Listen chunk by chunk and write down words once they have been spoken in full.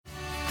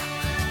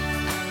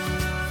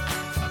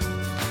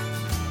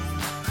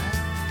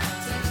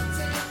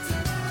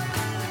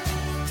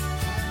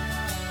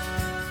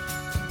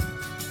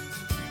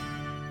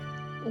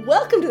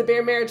Welcome to the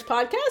Bare Marriage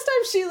Podcast.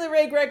 I'm Sheila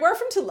Ray Gregoire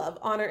from To Love,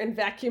 Honor, and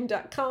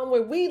Vacuum.com,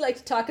 where we like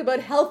to talk about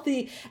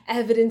healthy,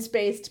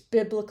 evidence-based,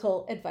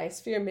 biblical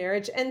advice for your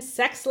marriage and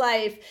sex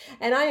life.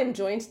 And I am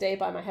joined today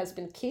by my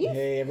husband, Keith.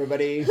 Hey,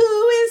 everybody.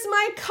 Who is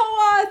my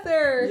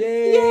co-author.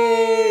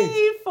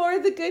 Yay! For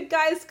The Good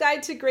Guy's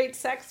Guide to Great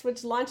Sex,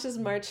 which launches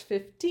March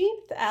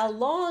 15th,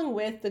 along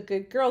with The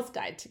Good Girl's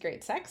Guide to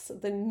Great Sex,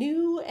 the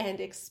new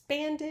and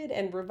expanded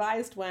and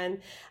revised one,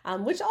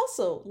 which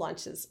also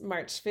launches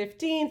March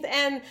 15th.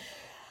 And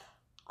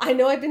I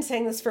know I've been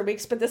saying this for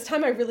weeks, but this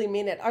time I really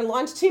mean it. Our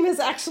launch team has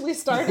actually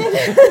started.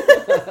 Took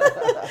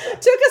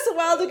us a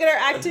while to get our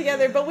act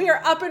together, but we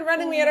are up and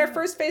running. We had our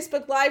first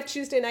Facebook Live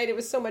Tuesday night. It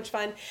was so much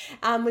fun.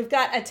 We've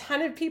got a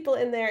ton of people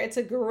in there. It's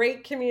a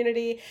great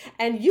community,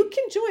 and you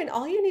can join.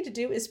 All you need to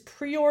do is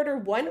pre-order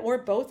one or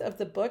both of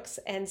the books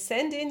and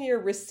send in your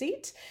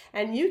receipt,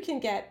 and you can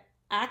get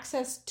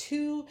access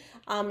to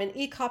an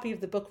e-copy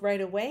of the book right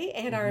away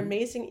and our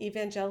amazing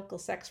evangelical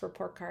sex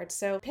report card.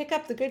 So pick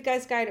up The Good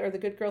Guy's Guide or The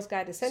Good Girl's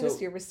Guide to send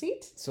us your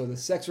receipt. So the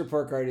sex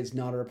report card is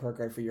not a report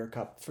card for you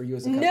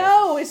as a couple.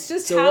 No, it's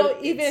just how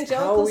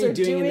evangelicals are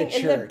doing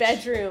in the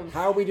bedroom.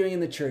 How are we doing in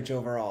the church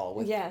overall?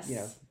 With, yes.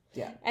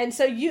 Yeah. And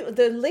so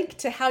the link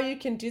to how you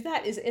can do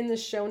that is in the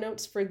show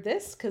notes for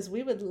this, because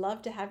we would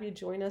love to have you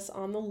join us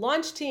on the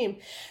launch team.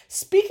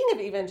 Speaking of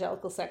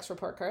evangelical sex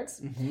report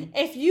cards,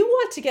 if you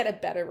want to get a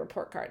better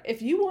report card,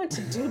 if you want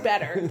to do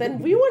better, then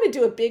we want to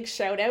do a big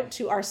shout out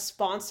to our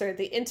sponsor,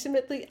 the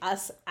Intimately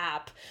Us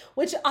app,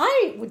 which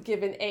I would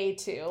give an A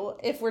to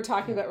if we're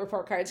talking about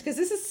report cards, because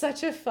this is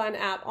such a fun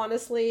app.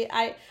 Honestly,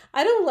 I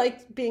don't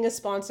like being a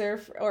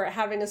sponsor or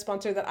having a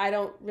sponsor that I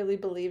don't really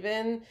believe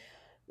in.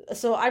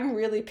 So I'm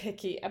really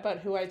picky about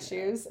who I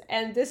choose.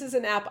 And this is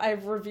an app,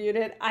 I've reviewed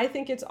it. I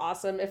think it's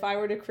awesome. If I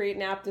were to create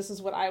an app, this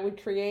is what I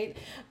would create.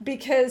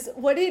 Because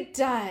what it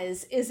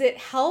does is it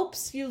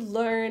helps you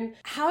learn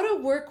how to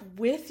work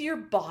with your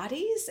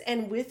bodies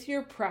and with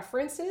your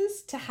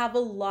preferences to have a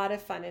lot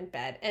of fun in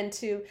bed and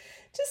to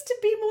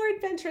be more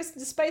adventurous,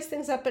 to spice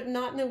things up, but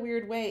not in a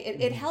weird way.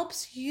 It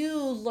helps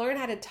you learn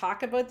how to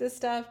talk about this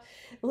stuff,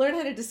 learn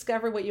how to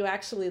discover what you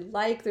actually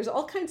like. There's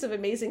all kinds of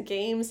amazing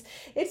games.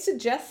 It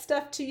suggests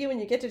stuff to you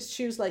and you get to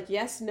choose like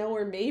yes, no,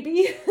 or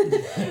maybe. And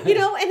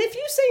if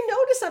you say no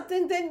to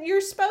something, then your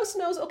spouse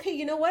knows, okay,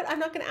 you know what? I'm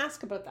not going to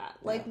ask about that.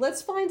 Like,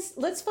 let's find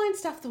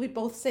stuff that we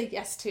both say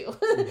yes to,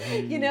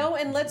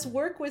 and let's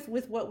work with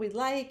what we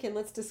like and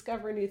let's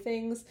discover new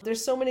things.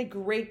 There's so many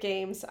great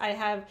games. I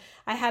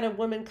had a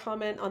woman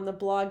comment on the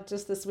blog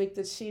just this week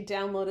that she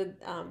downloaded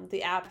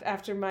the app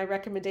after my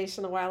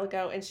recommendation a while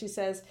ago, and she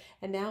says,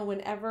 and now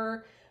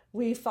whenever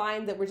we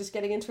find that we're just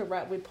getting into a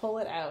rut, we pull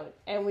it out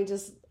and we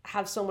just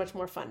have so much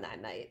more fun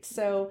that night.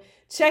 So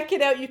check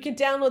it out. You can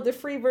download the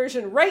free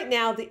version right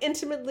now, the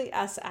Intimately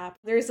Us app.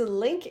 There's a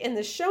link in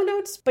the show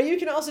notes, but you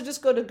can also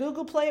just go to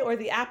Google Play or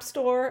the App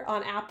Store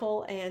on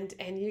Apple and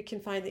you can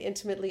find the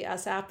Intimately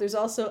Us app. There's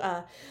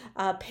also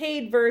a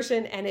paid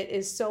version, and it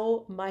is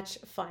so much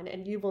fun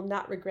and you will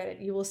not regret it.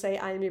 You will say,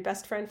 I am your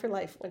best friend for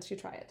life once you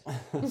try it.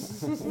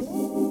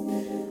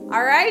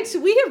 All right,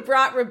 we have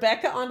brought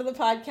Rebecca onto the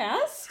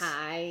podcast.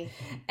 Hi.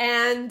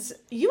 And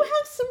you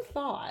have some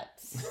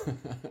thoughts.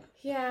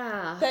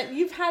 Yeah. That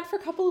you've had for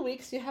a couple of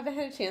weeks. You haven't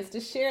had a chance to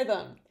share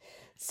them.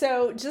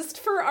 So just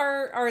for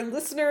our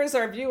listeners,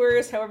 our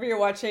viewers, however you're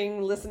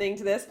watching, listening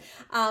to this,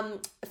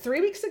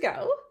 3 weeks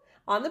ago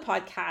on the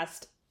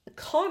podcast,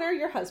 Connor,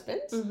 your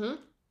husband,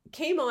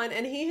 came on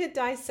and he had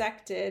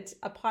dissected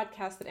a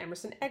podcast that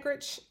Emerson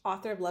Eggerichs,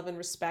 author of Love and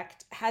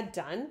Respect, had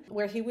done,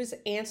 where he was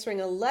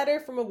answering a letter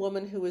from a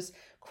woman who was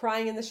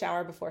crying in the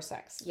shower before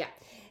sex. Yeah.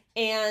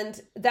 And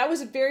that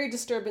was a very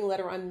disturbing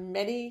letter on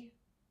many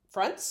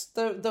fronts.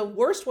 The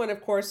worst one,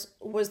 of course,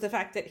 was the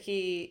fact that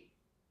he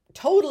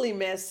totally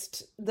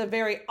missed the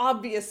very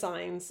obvious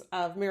signs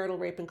of marital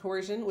rape and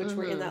coercion, which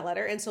were in that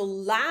letter. And so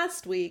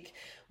last week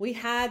we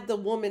had the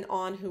woman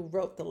on who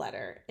wrote the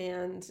letter,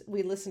 and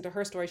we listened to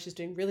her story. She's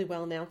doing really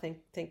well now.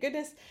 Thank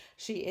goodness.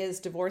 She is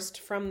divorced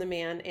from the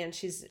man, and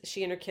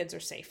she and her kids are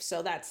safe.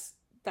 So that's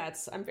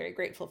I'm very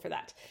grateful for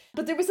that.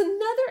 But there was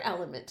another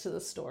element to the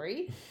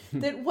story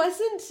that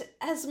wasn't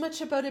as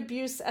much about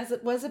abuse as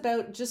it was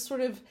about just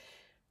sort of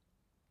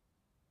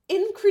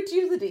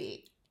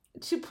incredulity,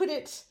 to put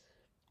it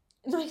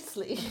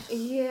nicely.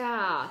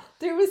 Yeah.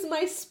 There was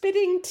my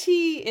spitting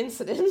tea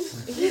incident.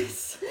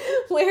 Yes.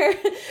 Where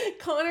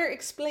Connor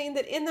explained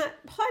that in that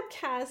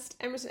podcast,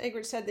 Emerson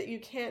Eggerichs said that you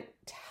can't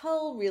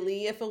tell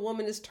really if a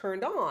woman is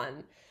turned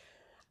on.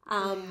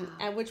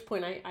 At which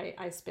point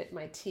I spit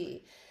my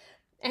tea.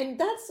 And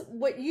that's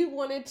what you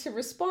wanted to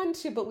respond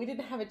to, but we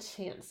didn't have a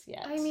chance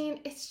yet. I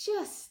mean, it's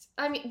just,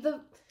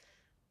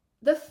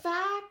 the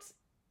fact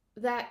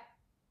that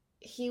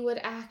he would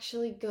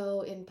actually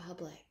go in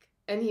public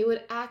and he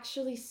would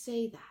actually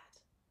say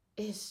that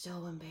is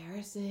so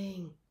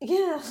embarrassing.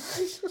 Yeah.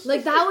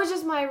 Like, that was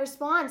just my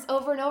response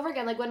over and over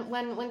again. Like,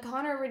 when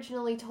Connor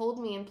originally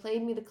told me and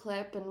played me the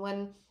clip, and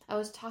when I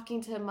was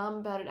talking to Mom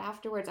about it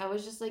afterwards, I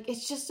was just like,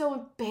 it's just so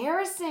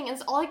embarrassing. And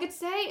it's all I could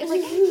say. It's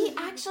like, he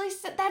actually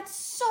said, that's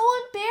so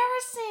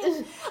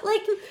embarrassing.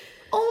 Like,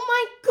 oh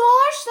my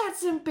gosh,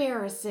 that's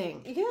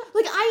embarrassing. Yeah.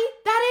 Like,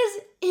 that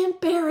is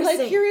embarrassing.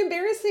 Like, you're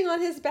embarrassing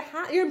on his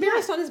behalf. You're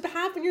embarrassed on his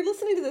behalf when you're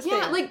listening to this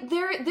man. like,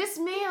 this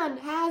man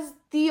has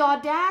the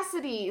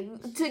audacity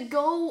to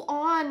go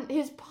on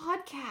his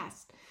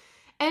podcast.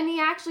 And he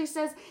actually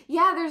says,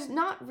 yeah, there's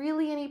not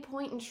really any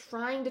point in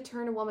trying to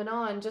turn a woman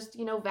on. Just,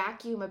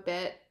 vacuum a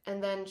bit,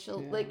 and then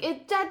she'll, like,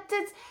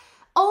 that's,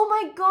 oh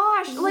my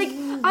gosh. Like,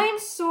 I'm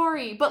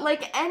sorry, but,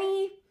 like,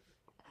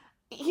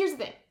 here's the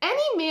thing.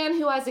 Any man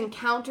who has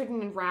encountered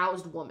an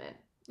aroused woman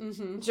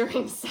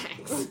during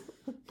sex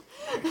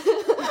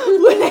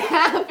would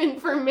have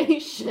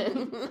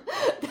information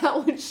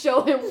that would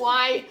show him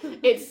why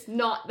it's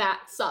not that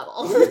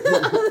subtle.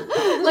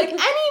 Like, any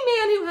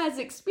man who has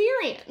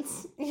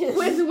experience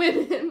with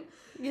women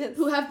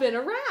who have been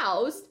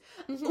aroused,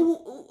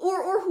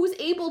 or who's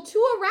able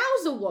to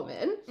arouse a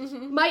woman,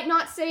 might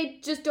not say,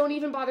 just don't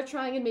even bother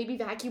trying and maybe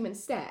vacuum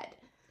instead.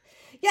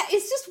 Yeah,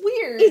 it's just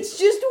weird. It's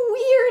just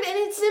weird, and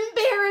it's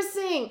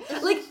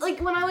embarrassing. Like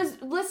when I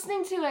was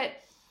listening to it,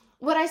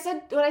 what I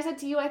said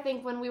to you, I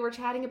think, when we were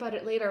chatting about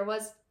it later,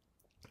 was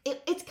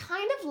it's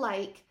kind of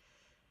like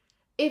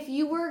if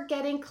you were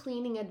getting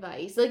cleaning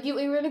advice. Like, you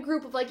were in a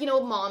group of, like,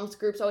 moms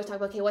groups always talk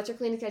about, okay, what's your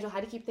cleaning schedule? How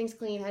do you keep things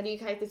clean? How do you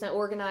keep things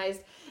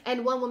organized?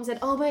 And one woman said,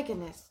 oh my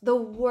goodness, the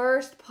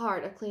worst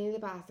part of cleaning the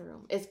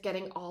bathroom is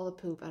getting all the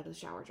poop out of the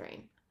shower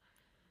drain.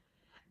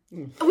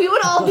 We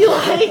would all be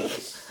like...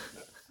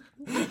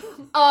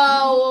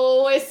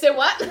 Oh, wait, say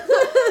what?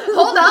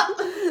 Hold up.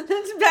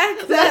 Let's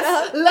back that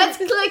up. Let's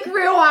click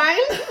rewind.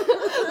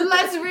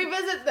 Let's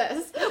revisit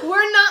this.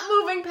 We're not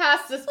moving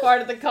past this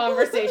part of the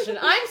conversation.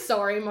 I'm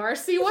sorry,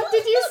 Marcy. What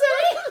did you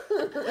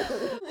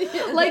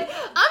say? Like,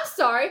 I'm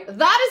sorry.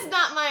 That is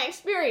not my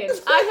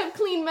experience. I have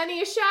cleaned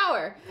many a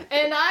shower,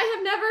 and I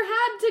have never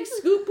had to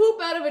scoop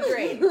poop out of a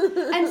drain.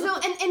 And so,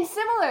 and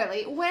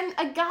similarly, when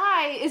a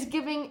guy is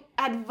giving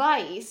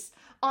advice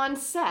on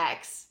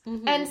sex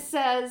and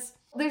says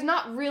there's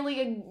not really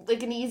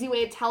an easy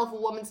way to tell if a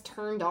woman's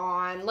turned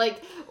on,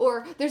 like,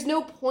 or there's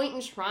no point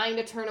in trying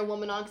to turn a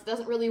woman on because it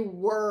doesn't really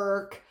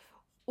work,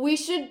 we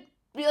should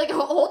be like,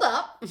 hold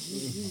up.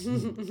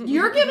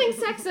 You're giving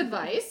sex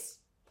advice.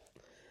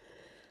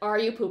 Are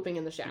you pooping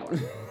in the shower?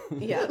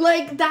 Yeah.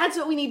 Like, that's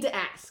what we need to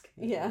ask.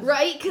 Yeah.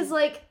 Right? Because,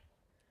 like,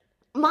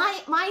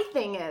 my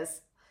thing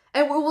is,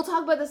 and we'll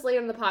talk about this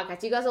later in the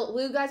podcast. You guys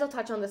will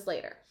touch on this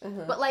later.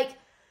 But, like,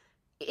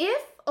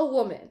 if a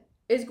woman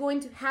is going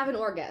to have an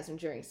orgasm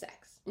during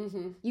sex,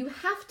 you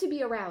have to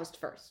be aroused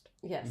first.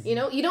 Yes. You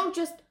don't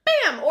just,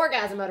 bam,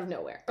 orgasm out of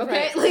nowhere.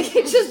 Okay? Right. Like,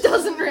 it just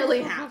doesn't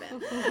really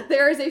happen.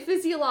 There is a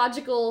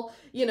physiological,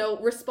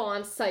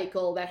 response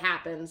cycle that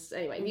happens.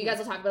 Anyway, you guys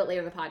will talk about it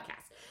later in the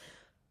podcast.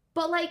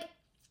 But, like,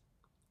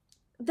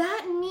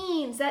 that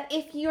means that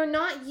if you're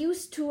not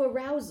used to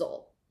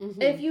arousal,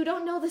 if you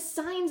don't know the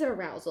signs of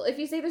arousal, if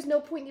you say there's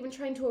no point even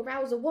trying to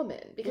arouse a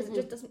woman because it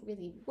just doesn't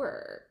really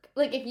work.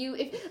 Like,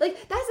 if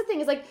that's the thing,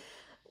 is like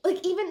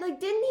even, like,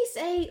 didn't he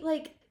say,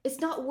 like, it's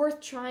not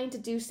worth trying to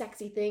do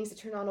sexy things to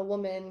turn on a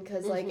woman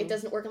because, like, it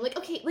doesn't work. I'm like,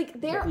 okay, like,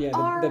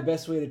 the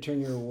best way to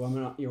turn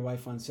your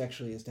wife on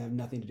sexually is to have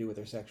nothing to do with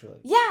her sexually.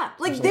 Yeah,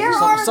 like,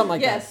 something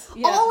like that.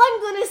 Yeah. All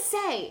I'm gonna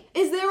say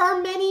is there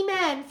are many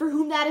men for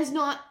whom that is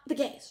not the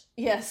case.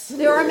 Yes.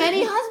 There are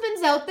many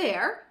husbands out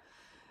there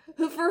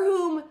for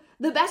whom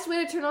the best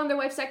way to turn on their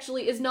wife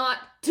sexually is not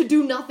to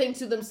do nothing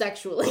to them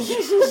sexually.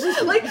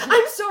 Like,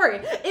 I'm sorry.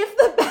 If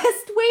the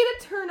best way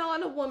to turn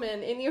on a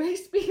woman in your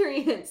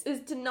experience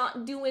is to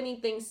not do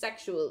anything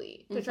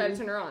sexually to try to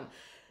turn her on,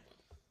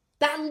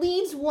 that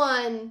leads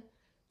one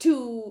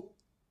to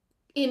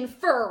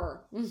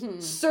infer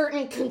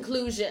certain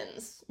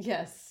conclusions.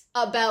 Yes.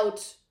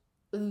 About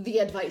the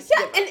advice.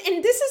 Yeah,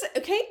 and this is,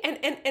 okay,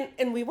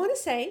 and we want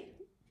to say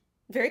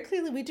very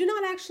clearly, we do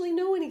not actually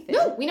know anything.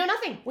 No, we know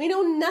nothing. We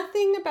know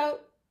nothing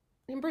about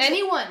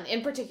anyone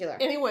in particular.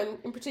 Anyone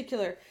in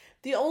particular.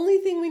 The only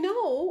thing we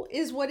know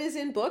is what is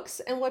in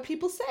books and what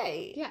people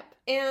say. Yep.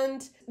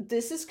 And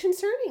this is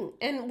concerning.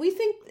 And we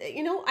think,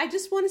 I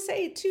just want to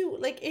say too,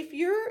 like, if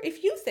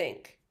you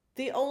think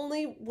the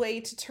only way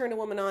to turn a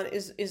woman on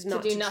is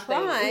not to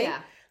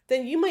try,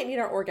 then you might need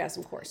our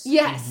orgasm course.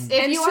 Yes.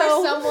 If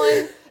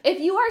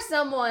you are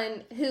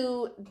someone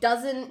who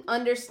doesn't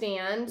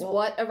understand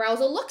what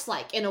arousal looks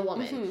like in a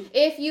woman,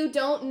 if you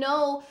don't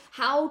know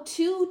how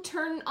to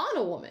turn on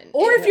a woman,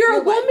 or if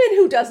you're a woman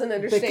who doesn't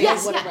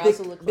understand what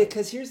arousal looks like.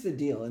 Because here's the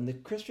deal. In the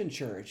Christian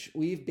church,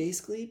 we've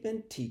basically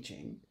been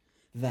teaching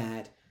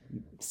that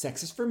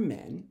sex is for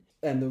men,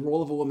 and the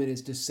role of a woman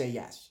is to say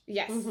yes.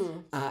 Yes.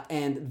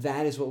 And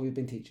that is what we've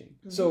been teaching.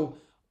 So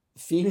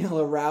female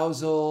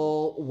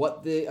arousal,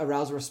 what the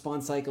arousal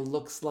response cycle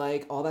looks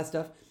like, all that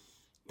stuff,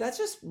 that's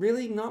just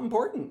really not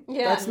important.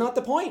 Yeah. That's not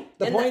the point.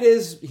 The And point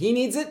is he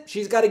needs it,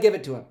 she's got to give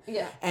it to him.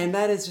 Yeah. And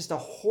that is just a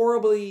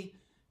horribly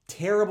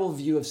terrible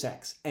view of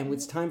sex. And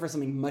it's time for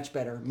something much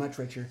better, much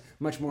richer,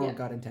 much more what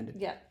God intended.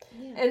 Yeah.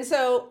 And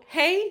so,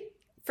 hey,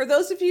 for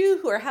those of you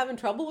who are having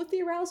trouble with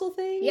the arousal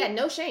thing, Yeah,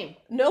 no shame.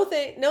 no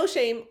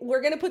shame.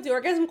 We're going to put the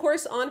orgasm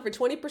course on for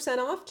 20%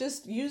 off.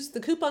 Just use the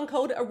coupon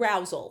code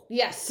arousal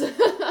Yes.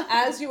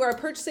 as you are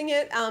purchasing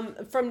it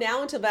from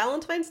now until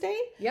Valentine's Day.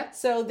 Yep.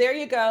 So there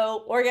you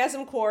go.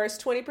 Orgasm course,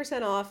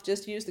 20% off.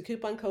 Just use the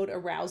coupon code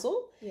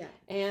arousal. Yeah.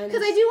 And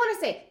Because I do want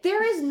to say,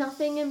 there is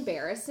nothing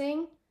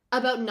embarrassing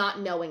about not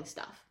knowing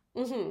stuff.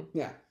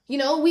 Yeah. You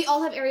know, we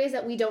all have areas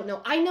that we don't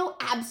know. I know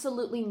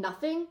absolutely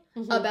nothing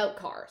about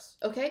cars,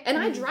 okay? And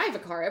I drive a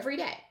car every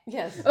day.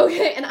 Yes.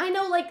 Okay, and I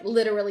know like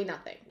literally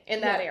nothing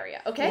in that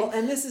area, okay? Well,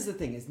 and this is the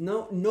thing is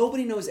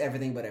nobody knows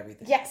everything about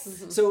everything.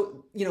 Yes.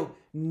 So,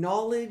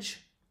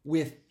 knowledge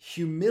with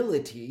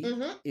humility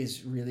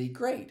is really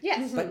great.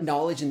 Yes. But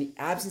knowledge in the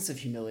absence of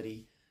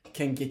humility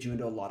can get you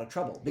into a lot of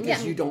trouble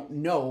because Yeah. you don't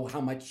know how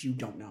much you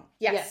don't know.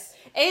 Yes.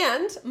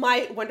 And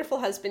my wonderful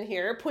husband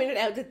here pointed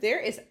out that there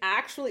is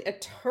actually a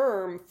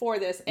term for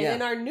this. And Yeah.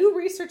 in our new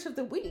research of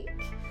the week,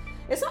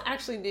 it's not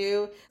actually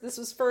new. This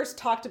was first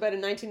talked about in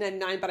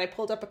 1999, but I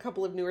pulled up a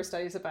couple of newer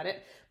studies about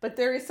it. But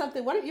there is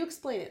something. Why don't you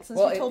explain it since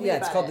you told me about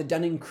it? It's called the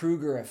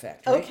Dunning-Kruger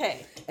effect. Right?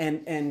 Okay.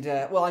 And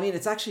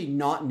it's actually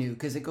not new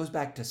because it goes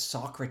back to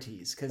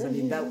Socrates. Because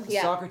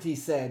Yeah.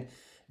 Socrates said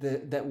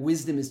that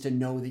wisdom is to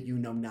know that you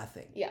know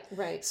nothing. Yeah.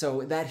 Right.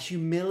 So that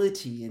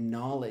humility and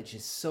knowledge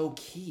is so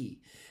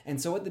key.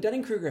 And so what the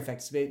Dunning-Kruger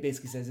effect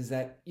basically says is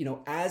that,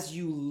 as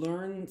you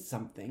learn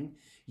something,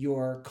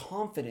 your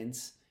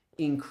confidence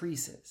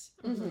increases.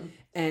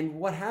 And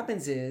what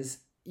happens is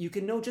you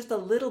can know just a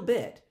little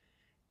bit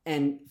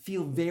and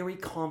feel very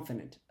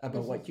confident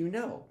about what you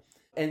know.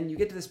 And you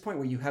get to this point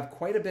where you have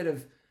quite a bit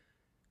of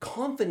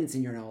confidence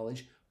in your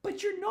knowledge,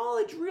 but your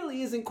knowledge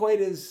really isn't quite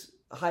as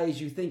high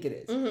as you think it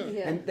is.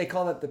 Yeah. And they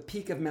call that the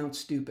peak of Mount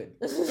Stupid.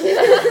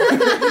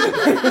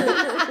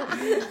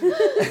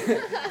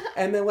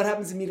 And then what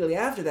happens immediately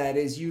after that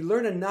is you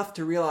learn enough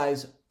to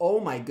realize, oh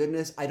my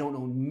goodness, I don't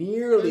know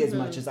nearly as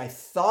much as I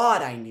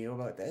thought I knew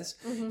about this.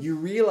 You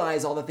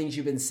realize all the things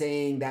you've been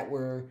saying that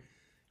were,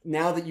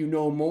 now that you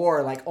know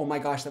more, like, oh my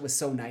gosh, that was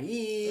so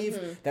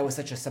naive. That was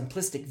such a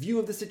simplistic view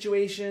of the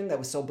situation. That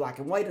was so black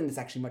and white, and it's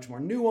actually much more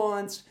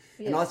nuanced.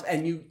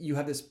 And you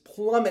have this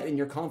plummet in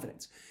your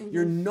confidence.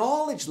 Your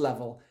knowledge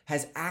level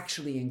has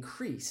actually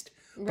increased,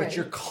 but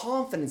your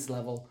confidence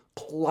level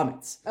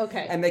plummets.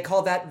 Okay. And they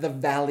call that the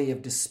valley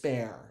of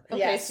despair. Okay,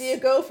 Yes. so you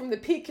go from the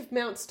peak of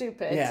Mount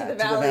Stupid to the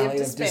Valley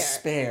of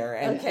Despair.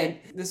 And, Okay.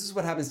 and this is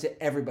what happens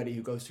to everybody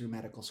who goes through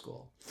medical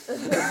school.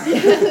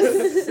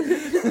 Yes.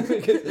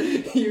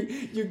 Because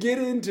you get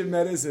into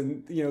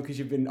medicine, because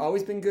you've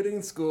always been good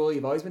in school,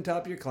 you've always been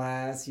top of your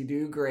class, you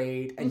do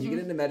great, and you get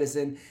into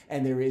medicine,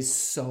 and there is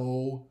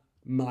so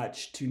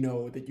much to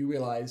know that you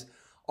realize,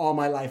 all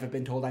my life I've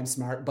been told I'm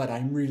smart, but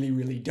I'm really,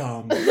 really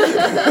dumb.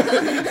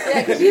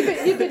 Yeah, because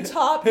you've been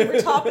top. You were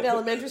top in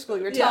elementary school.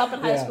 You were top in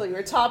high Yeah. school. You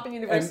were top in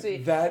university.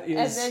 And that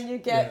is, and then you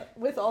get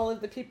with all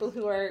of the people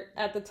who are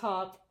at the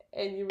top,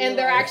 and you realize, And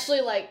they're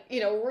actually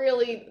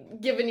really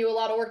giving you a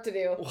lot of work to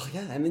do. Well,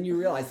 yeah, and then you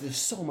realize there's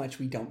so much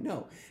we don't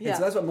know. Yeah. And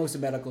so that's what most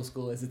of medical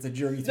school is. It's a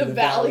journey through The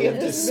Valley of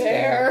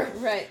Despair.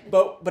 right.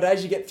 But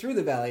as you get through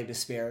the Valley of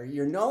Despair,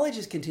 your knowledge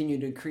is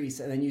continuing to increase,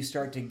 and then you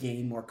start to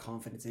gain more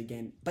confidence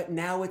again. But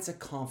now it's a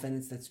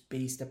confidence that's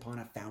based upon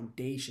a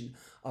foundation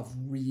of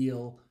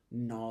real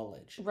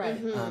knowledge. Right.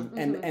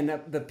 And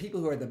the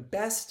people who are the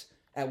best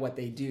at what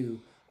they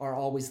do are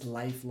always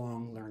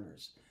lifelong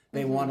learners.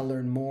 They want to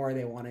learn more.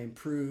 They want to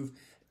improve.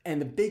 And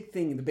the big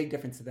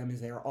difference to them is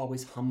they are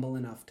always humble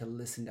enough to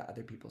listen to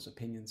other people's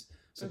opinions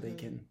so they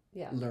can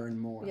learn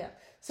more. Yeah.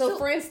 So,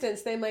 for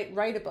instance, they might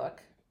write a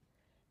book,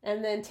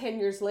 and then 10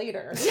 years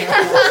later,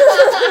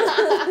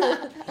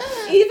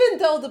 even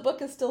though the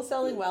book is still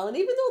selling well, and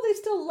even though they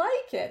still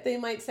like it, they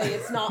might say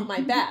it's not my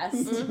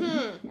best.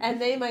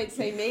 And they might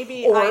say,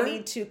 maybe I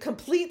need to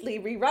completely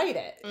rewrite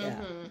it.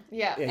 Yeah.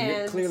 Yeah, you're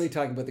And- clearly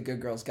talking about the Good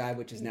Girls Guide,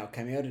 which is now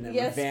coming out in a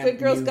Yes, revamped Good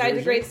Girls new Guide to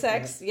version. Great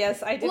Sex.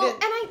 Yes, I did Well, it.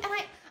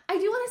 and I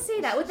do want to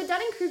say that with the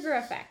Dunning-Kruger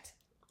effect,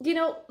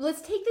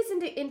 let's take this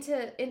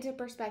into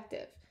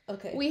perspective.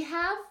 Okay. We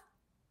have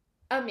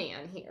a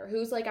man here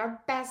who's like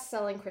our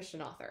best-selling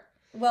Christian author.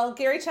 Well,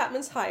 Gary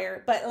Chapman's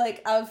higher, but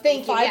of Thank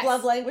you, five yes.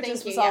 love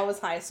languages Thank you, was yeah. always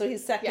high, so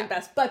he's second Yeah.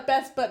 best.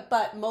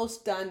 But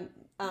most done,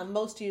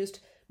 most used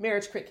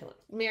marriage curriculum.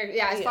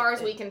 As far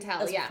as we can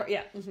tell, As yeah. far-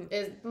 yeah. Mhm.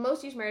 Is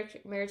most used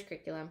marriage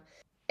curriculum.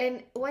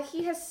 And what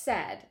he has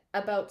said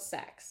about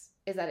sex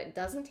is that it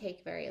doesn't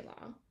take very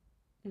long.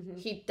 Mhm.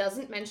 He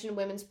doesn't mention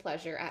women's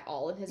pleasure at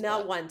all in his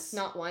Not book. once.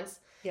 Not once.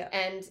 Yeah.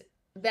 And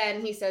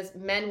then he says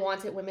men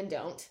want it, women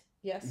don't.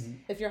 Yes.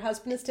 If your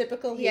husband is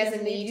typical, He has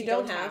a need you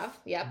don't have.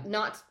 Yep. Mm-hmm.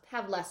 Not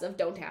have less of,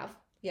 don't have.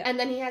 Yeah. And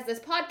then he has this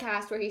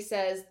podcast where he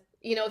says,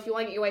 if you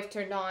want to get your wife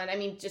turned on,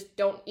 just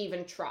don't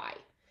even try.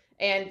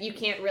 And you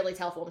can't really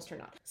tell if a woman's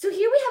turned on. So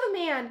here we have a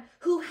man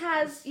who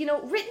has,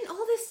 written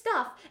all this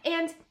stuff.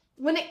 And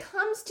when it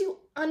comes to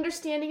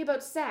understanding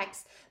about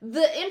sex,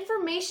 the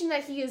information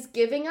that he is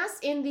giving us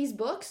in these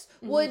books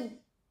would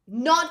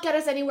not get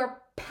us anywhere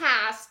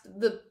past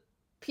the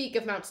peak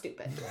of Mount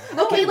Stupid.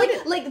 Okay,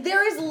 like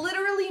there is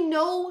literally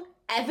no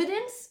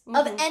evidence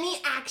of any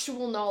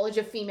actual knowledge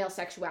of female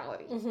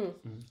sexuality.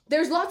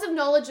 There's lots of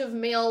knowledge of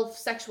male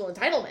sexual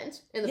entitlement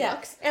in the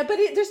books. But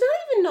there's not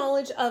even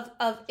knowledge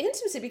of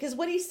intimacy, because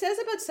what he says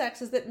about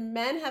sex is that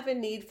men have a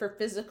need for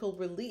physical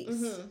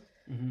release.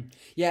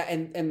 Yeah,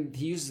 and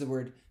he uses the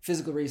word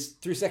physical release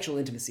through sexual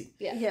intimacy.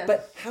 Yeah.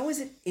 But how is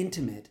it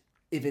intimate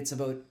if it's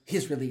about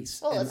his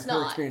release and it's her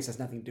not. experience has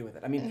nothing to do with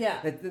it? I mean,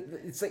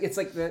 it's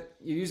like that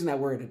you're using that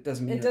word. It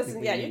doesn't mean it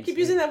doesn't. Yeah, you keep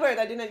using that word.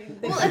 I do not.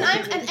 Well,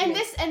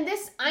 and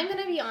this. I'm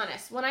gonna be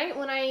honest. When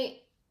I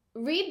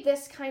read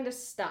this kind of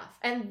stuff,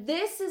 and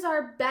this is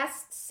our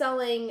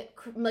best-selling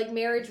like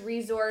marriage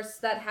resource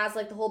that has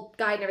like the whole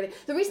guide and everything.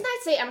 The reason I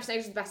say Emerson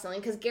Eggers is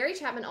best-selling because Gary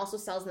Chapman also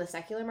sells in the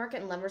secular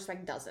market and Love and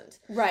Respect doesn't.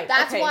 Right.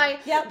 That's why.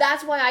 Yep.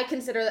 That's why I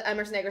consider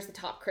Emerson Eggers the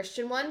top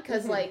Christian one,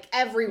 because like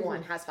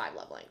everyone has 5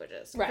 love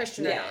languages, right.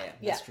 Christian or not.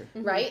 Yeah, that's true.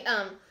 Right.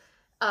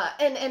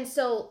 And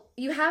so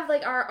you have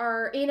like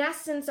our in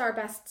essence our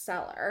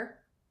bestseller,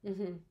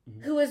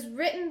 who is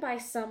written by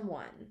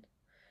someone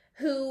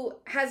who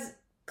has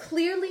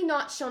clearly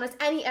not shown us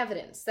any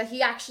evidence that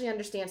he actually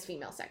understands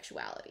female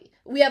sexuality.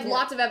 We have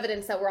lots of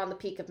evidence that we're on the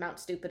peak of Mount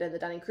Stupid and the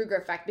Dunning-Kruger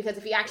effect, because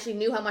if he actually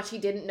knew how much he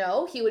didn't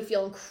know, he would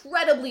feel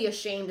incredibly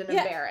ashamed and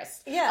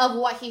embarrassed of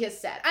what he has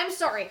said. I'm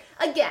sorry.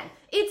 Again,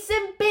 it's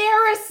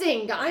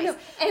embarrassing, guys.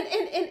 I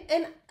know.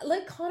 And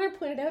like Connor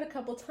pointed out a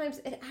couple times,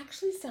 it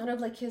actually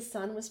sounded like his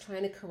son was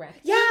trying to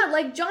correct him. Yeah,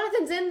 like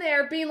Jonathan's in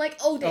there being like,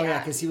 oh, Dad. Oh, yeah,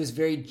 because he was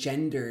very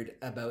gendered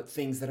about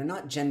things that are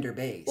not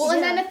gender-based. Well,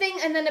 and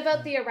then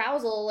about the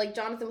arousal, like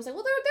Jonathan was like,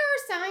 well,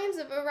 there are signs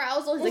of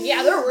arousal. He's like,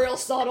 yeah, they're real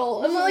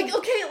subtle. And I'm like,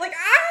 okay, like,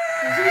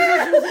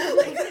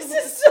 like, this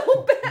is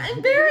so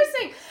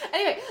embarrassing.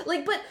 Anyway,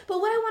 like, but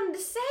what I wanted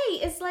to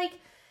say is, like,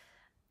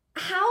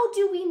 how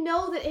do we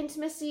know that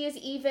intimacy is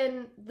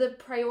even the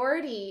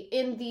priority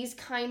in these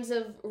kinds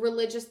of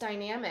religious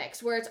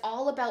dynamics where it's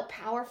all about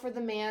power for the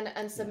man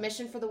and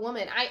submission for the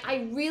woman?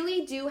 I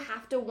really do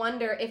have to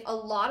wonder if a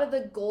lot of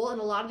the goal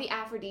and a lot of the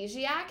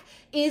aphrodisiac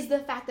is the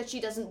fact that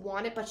she doesn't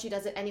want it, but she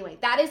does it anyway.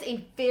 That is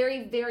a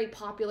very, very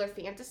popular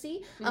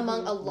fantasy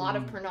among a lot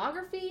of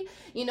pornography.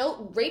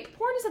 Rape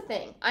porn is a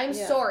thing. I'm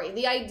sorry.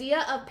 The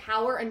idea of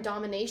power and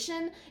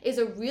domination is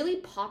a really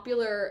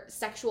popular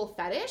sexual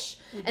fetish,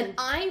 and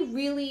I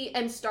really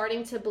am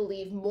starting to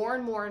believe more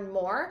and more and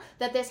more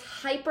that this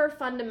hyper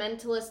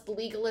fundamentalist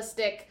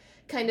legalistic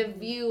kind of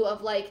view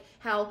of like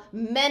how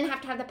men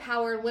have to have the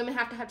power and women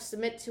have to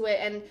submit to it,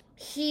 and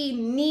he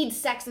needs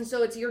sex and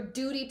so it's your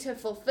duty to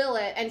fulfill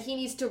it, and he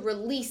needs to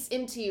release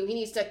into you, he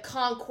needs to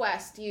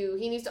conquest you,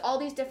 he needs to all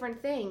these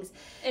different things.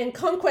 And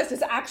conquest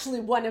is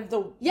actually one of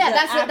the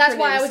that's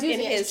why I was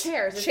using it as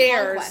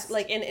chairs,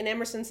 like in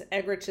Emerson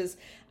Eggerich's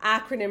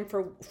acronym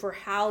for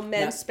how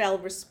men spell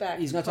respect.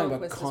 He's not talking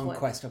about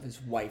conquest of his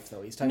wife,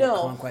 though. He's talking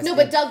about conquest. No,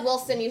 but Doug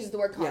Wilson uses the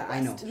word conquest. Yeah,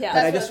 I know. Yeah.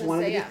 But I just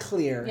wanted to be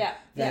clear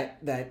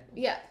that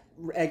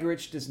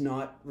Eggerich does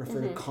not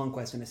refer to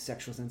conquest in a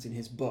sexual sense in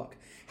his book.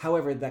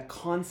 However, that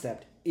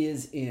concept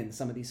is in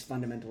some of these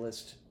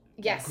fundamentalist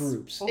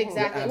groups.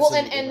 Exactly. Well,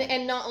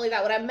 and not only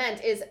that, what I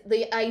meant is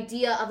the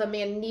idea of a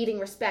man needing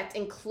respect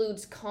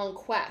includes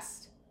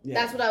conquest. Yeah.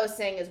 That's what I was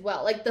saying as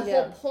well. Like the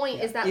whole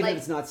point is that even like if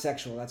it's not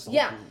sexual, that's the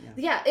whole point.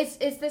 Yeah.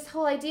 It's this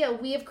whole idea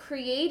we have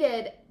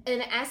created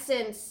in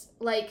essence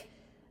like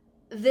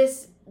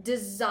this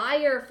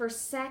desire for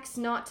sex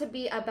not to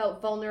be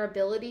about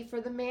vulnerability for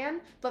the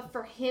man, but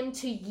for him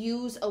to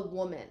use a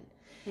woman.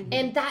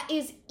 And that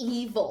is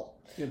evil.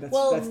 Yeah,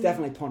 that's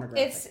definitely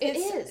pornographic. It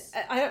is.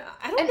 I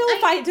don't know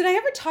if did I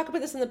ever talk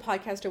about this in the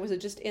podcast, or was it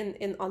just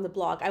in on the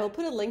blog? I will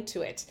put a link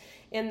to it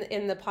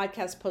in the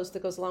podcast post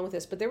that goes along with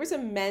this. But there was a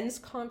men's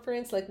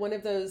conference, like one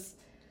of those.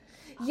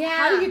 Yeah.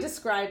 How do you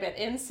describe it?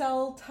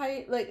 Incel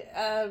type,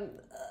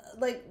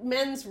 like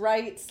men's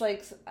rights,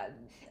 like.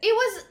 It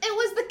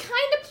was the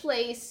kind of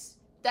place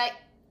that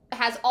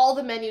has all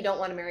the men you don't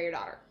want to marry your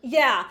daughter.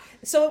 Yeah.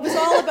 So it was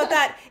all about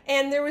that.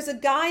 And there was a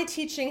guy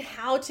teaching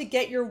how to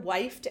get your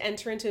wife to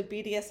enter into a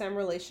BDSM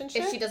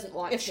relationship. If she doesn't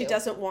want to. If she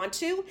doesn't want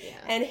to. Yeah.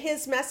 And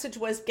his message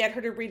was get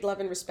her to read Love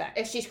and Respect.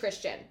 If she's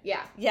Christian.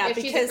 Yeah. Yeah, if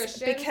she's a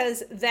Christian.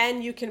 Because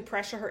then you can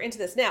pressure her into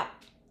this. Now,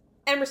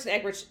 Emerson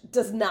Eggerichs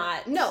does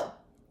not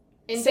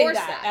say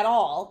that at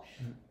all.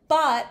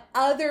 But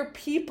other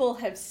people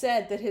have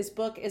said that his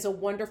book is a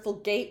wonderful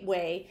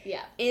gateway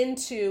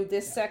into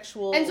this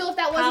sexual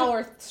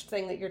power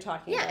thing that you're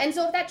talking about. Yeah, and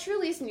so if that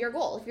truly isn't your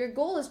goal, if your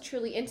goal is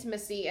truly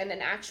intimacy and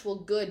an actual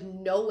good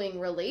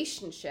knowing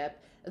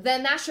relationship,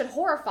 then that should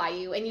horrify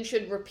you and you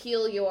should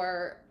repeal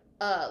your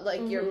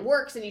your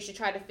works, and you should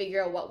try to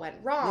figure out what went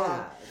wrong.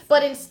 Yeah.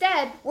 But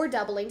instead, we're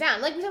doubling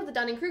down. Like we have the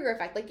Dunning-Kruger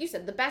effect. Like you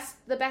said, the best,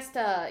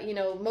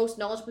 most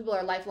knowledgeable people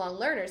are lifelong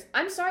learners.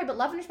 I'm sorry, but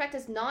love and respect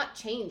has not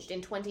changed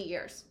in 20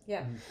 years.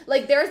 Yeah.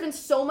 Like there has been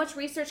so much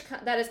research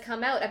that has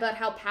come out about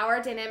how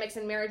power dynamics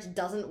in marriage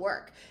doesn't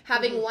work.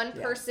 Having one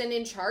person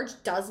in charge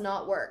does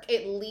not work.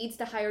 It leads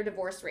to higher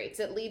divorce rates.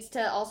 It leads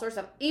to all sorts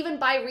of, even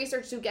by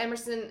research to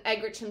Emerson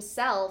Eggerichs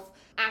himself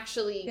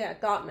actually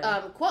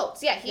Gottman.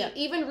 quotes.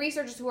 Even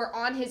researchers who are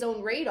on his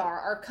own radar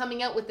are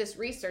coming out with this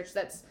research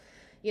that's,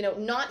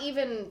 not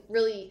even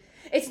really,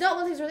 it's not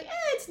one of these really,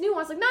 it's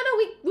nuanced. Like, no,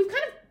 we've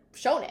kind of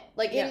shown it,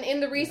 like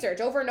in the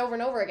research over and over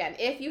and over again.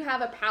 If you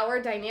have a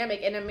power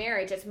dynamic in a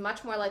marriage, it's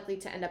much more likely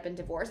to end up in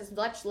divorce. It's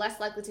much less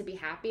likely to be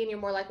happy, and you're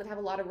more likely to have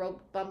a lot of road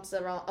bumps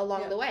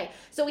along the way.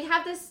 So we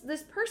have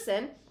this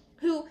person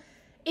who,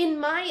 in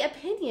my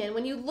opinion,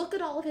 when you look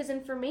at all of his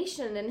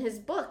information and his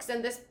books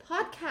and this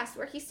podcast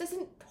where he says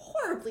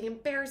horribly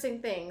embarrassing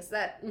things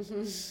that,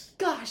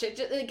 gosh, it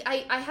just, like,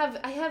 I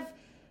have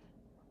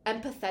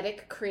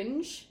empathetic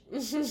cringe.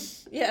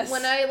 Yes.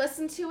 When I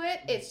listen to it,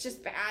 it's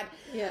just bad.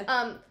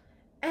 Yeah.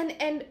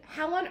 And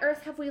how on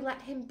earth have we let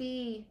him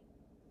be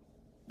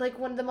like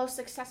one of the most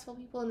successful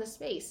people in the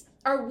space?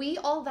 Are we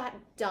all that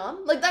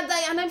dumb? Like that,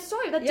 and I'm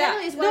sorry, that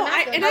generally is what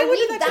I'm asking. Are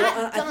we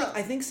that dumb?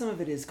 I think some of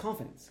it is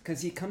confidence,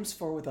 because he comes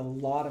forward with a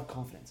lot of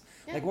confidence.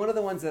 Yeah. Like one of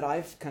the ones that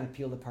I've kind of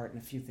peeled apart in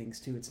a few things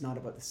too, it's not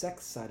about the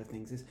sex side of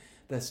things, is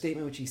the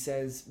statement which he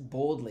says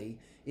boldly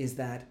is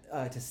that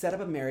to set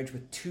up a marriage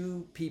with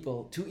two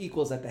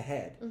equals at the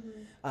head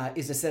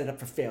is to set it up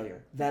for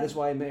failure. That is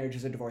why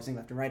marriages are divorcing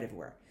left and right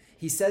everywhere.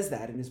 He says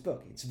that in his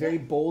book. It's a very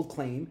bold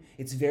claim.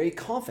 It's very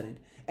confident,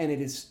 and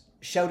it is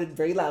shouted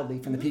very loudly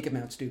from the peak of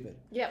Mount Stupid.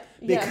 Yep.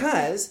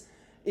 Because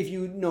if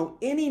you know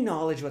any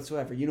knowledge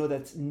whatsoever, you know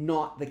that's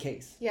not the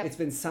case. Yep. It's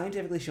been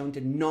scientifically shown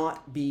to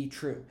not be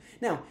true.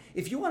 Now,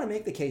 if you want to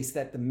make the case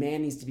that the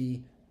man needs to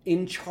be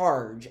in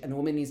charge and the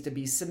woman needs to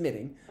be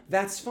submitting,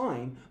 that's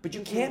fine, but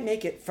you can't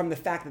make it from the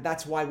fact that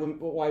that's why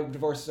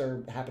divorces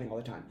are happening all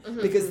the time.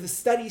 Because the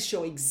studies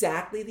show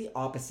exactly the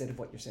opposite of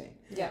what you're saying.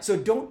 Yeah. So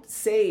don't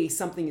say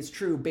something is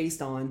true based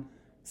on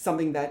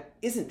something that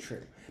isn't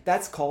true.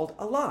 That's called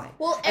a lie.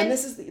 Well, and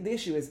this is the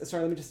issue is,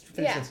 sorry, let me just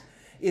finish this,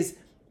 is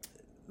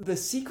the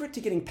secret to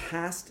getting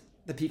past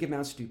the peak of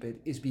Mount Stupid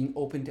is being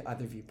open to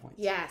other viewpoints.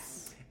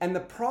 Yes. And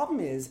the problem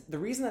is, the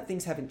reason that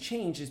things haven't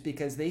changed is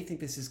because they think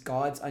this is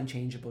God's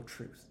unchangeable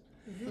truth.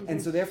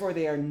 And so therefore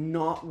they are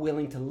not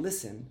willing to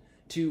listen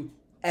to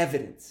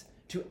evidence,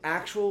 to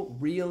actual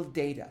real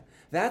data.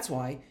 That's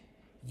why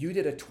you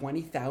did a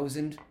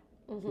 20,000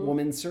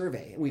 woman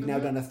survey. And we've now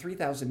done a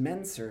 3,000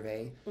 men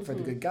survey for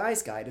the Good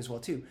Guys Guide as well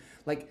too.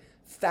 Like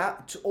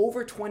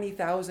over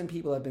 20,000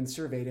 people have been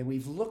surveyed, and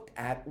we've looked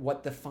at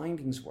what the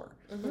findings were.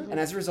 And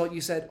as a result,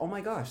 you said, oh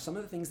my gosh, some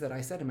of the things that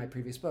I said in my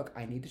previous book,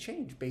 I need to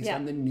change based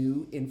on the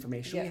new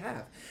information we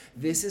have.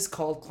 This is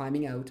called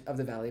climbing out of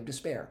the valley of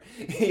despair.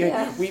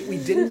 We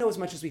didn't know as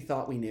much as we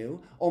thought we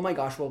knew. Oh my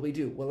gosh, what will we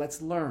do? Well,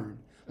 let's learn.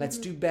 Let's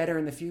do better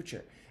in the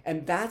future.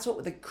 And that's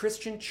what the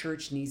Christian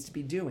church needs to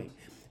be doing.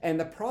 And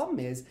the problem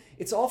is,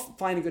 it's all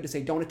fine and good to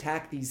say, don't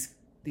attack these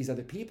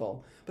other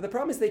people. But the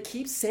problem is they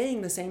keep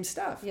saying the same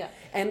stuff. Yeah.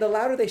 And the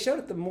louder they shout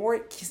it, the more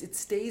it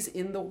stays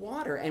in the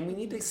water. And we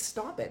need to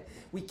stop it.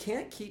 We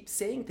can't keep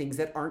saying things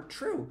that aren't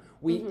true.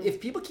 If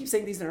people keep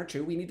saying things that aren't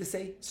true, we need to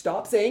say,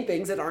 stop saying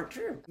things that aren't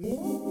true.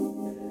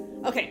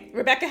 Okay,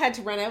 Rebecca had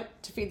to run out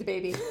to feed the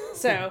baby.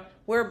 So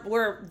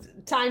we're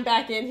time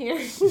back in here.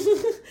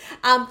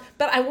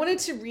 But I wanted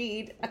to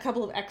read a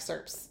couple of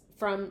excerpts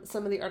from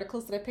some of the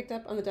articles that I picked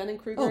up on the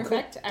Dunning-Kruger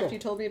effect after you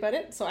told me about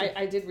it. So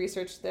I did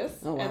research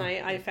this, and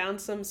I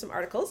found some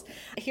articles.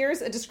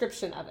 Here's a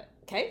description of it,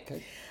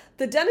 okay?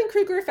 The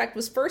Dunning-Kruger effect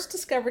was first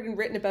discovered and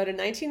written about in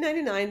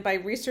 1999 by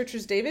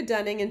researchers David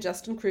Dunning and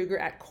Justin Kruger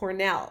at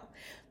Cornell.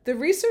 The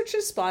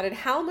researchers spotted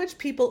how much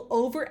people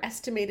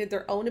overestimated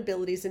their own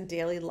abilities in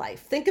daily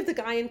life. Think of the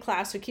guy in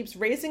class who keeps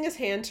raising his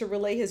hand to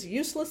relay his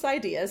useless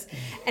ideas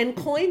and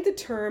coined the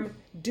term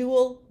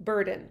dual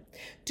burden.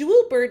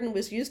 Dual burden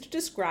was used to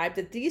describe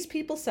that these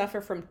people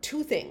suffer from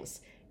two things: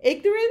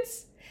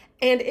 ignorance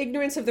and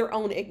ignorance of their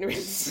own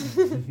ignorance.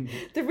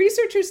 The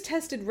researchers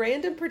tested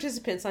random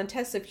participants on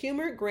tests of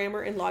humor,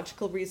 grammar, and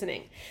logical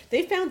reasoning.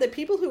 They found that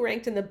people who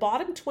ranked in the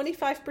bottom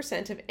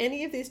 25% of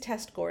any of these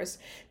test scores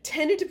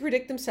tended to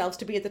predict themselves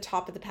to be at the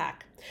top of the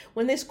pack.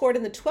 When they scored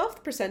in the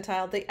 12th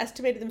percentile, they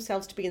estimated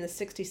themselves to be in the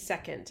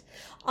 62nd.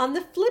 On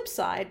the flip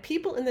side,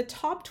 people in the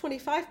top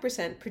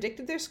 25%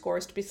 predicted their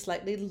scores to be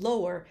slightly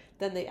lower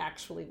than they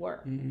actually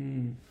were.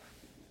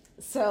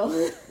 So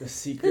the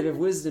secret of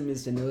wisdom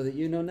is to know that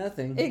you know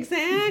nothing.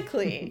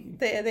 Exactly.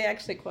 They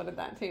actually quoted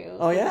that too.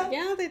 Oh yeah?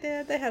 Yeah, they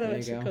did. They had a There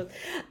bunch you of go.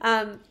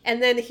 quotes.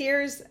 And then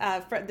here's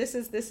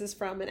this is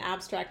from an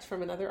abstract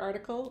from another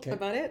article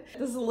about it.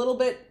 This is a little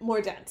bit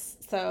more dense.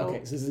 So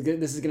Okay, so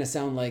this is going to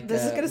sound like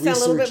this is going to sound a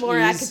little bit more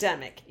research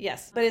academic.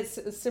 Yes, but it's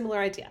a similar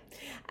idea.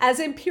 As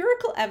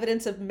empirical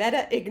evidence of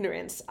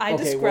meta-ignorance, I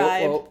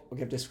describe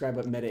describe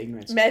what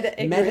meta-ignorance.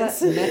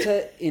 Meta-ignorance.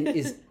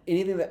 Is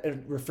anything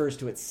that refers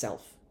to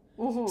itself.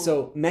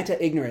 So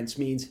meta-ignorance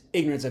means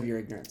ignorance of your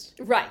ignorance.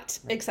 Right,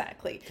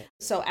 exactly. Okay.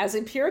 So as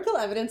empirical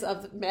evidence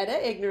of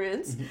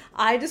meta-ignorance,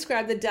 I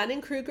describe the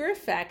Dunning-Kruger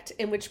effect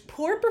in which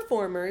poor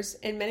performers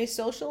in many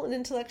social and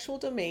intellectual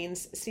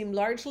domains seem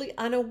largely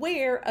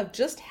unaware of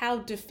just how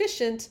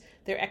deficient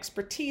their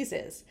expertise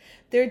is.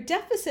 Their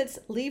deficits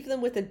leave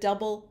them with a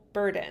double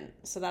burden.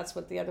 So that's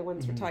what the other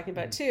ones were talking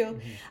about too.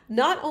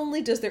 Not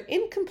only does their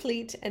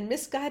incomplete and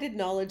misguided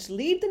knowledge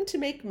lead them to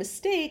make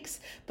mistakes,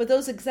 but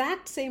those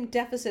exact same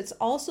deficits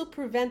also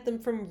prevent them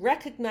from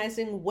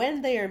recognizing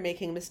when they are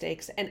making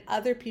mistakes and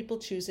other people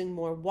choosing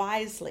more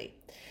wisely.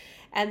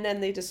 And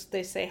then they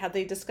say how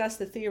they discuss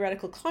the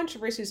theoretical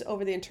controversies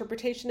over the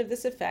interpretation of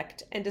this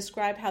effect and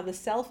describe how the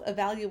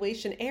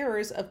self-evaluation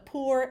errors of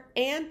poor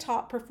and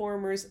top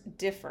performers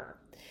differ.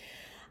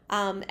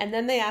 And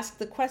then they ask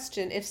the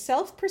question, if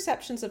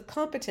self-perceptions of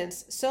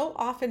competence so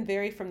often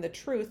vary from the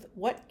truth,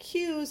 what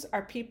cues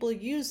are people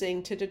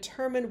using to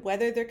determine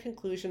whether their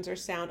conclusions are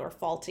sound or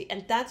faulty?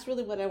 And that's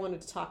really what I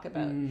wanted to talk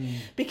about.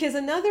 Because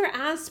another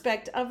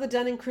aspect of the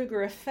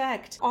Dunning-Kruger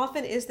effect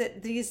often is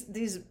that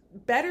these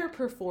better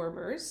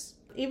performers,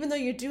 even though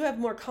you do have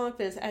more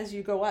confidence as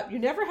you go up, you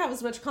never have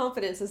as much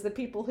confidence as the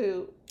people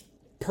who...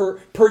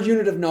 Per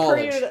unit of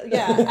knowledge.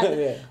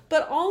 Yeah.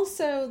 But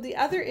also the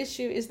other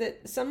issue is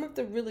that some of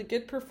the really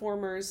good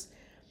performers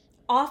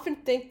often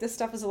think this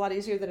stuff is a lot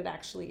easier than it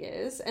actually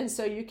is. And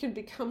so you can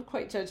become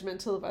quite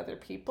judgmental of other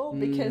people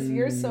because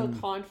you're so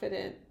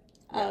confident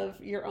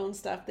of your own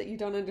stuff that you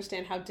don't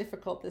understand how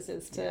difficult this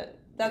is to...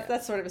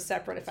 That's sort of a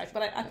separate effect.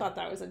 But I thought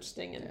that was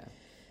interesting and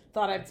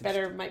thought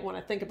I might want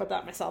to think about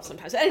that myself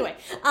sometimes. Anyway,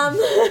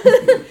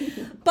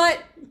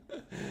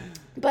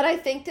 But I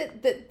think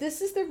that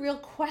this is the real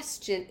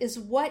question, is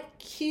what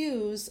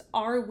cues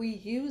are we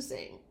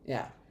using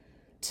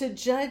to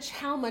judge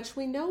how much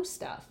we know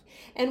stuff?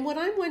 And what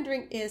I'm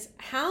wondering is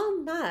how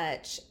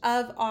much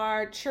of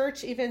our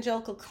church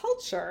evangelical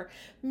culture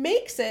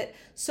makes it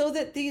so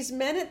that these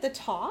men at the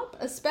top,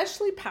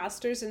 especially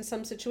pastors in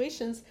some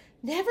situations,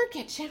 never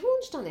get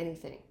challenged on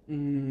anything.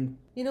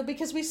 You know,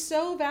 because we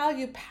so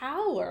value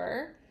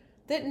power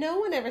that no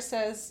one ever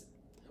says...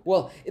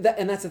 Well,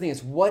 and that's the thing,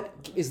 is what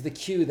is the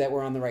cue that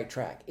we're on the right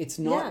track? It's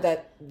not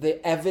that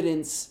the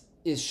evidence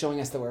is showing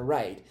us that we're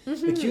right.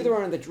 The cue that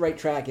we're on the right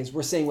track is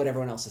we're saying what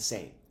everyone else is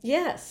saying.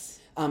 Yes.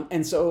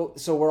 And so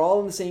we're all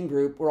in the same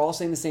group, we're all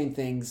saying the same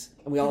things,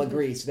 and we all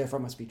agree, so therefore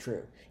it must be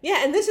true.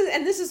 Yeah, and this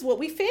is what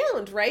we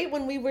found, right?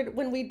 When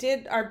we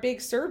did our big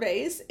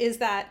surveys, is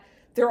that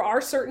there are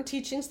certain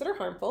teachings that are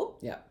harmful.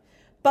 Yeah.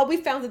 But we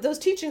found that those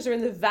teachings are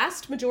in the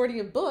vast majority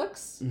of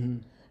books.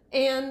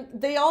 And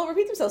they all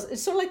repeat themselves.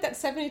 It's sort of like that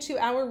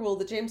 72-hour rule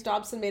that James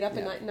Dobson made up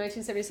in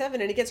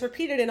 1977, and it gets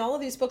repeated in all of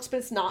these books, but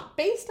it's not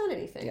based on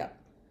anything.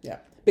 Yeah.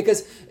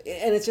 Because,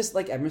 and it's just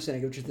like Emerson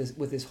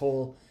with this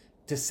whole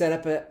to set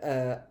up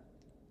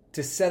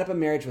a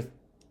marriage with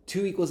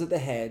two equals at the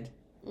head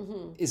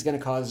is going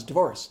to cause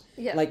divorce.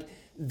 Yeah. Like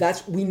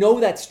we know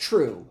that's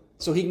true,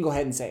 so he can go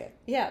ahead and say it.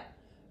 Yeah.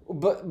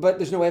 But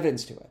there's no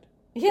evidence to it.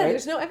 Yeah, right?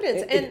 There's no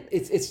evidence,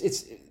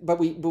 but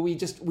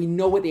we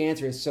know what the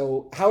answer is.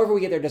 So however we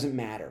get there doesn't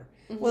matter.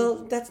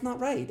 Well, that's not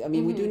right. I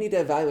mean, we do need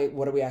to evaluate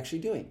what are we actually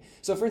doing.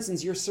 So, for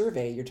instance, your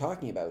survey you're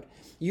talking about,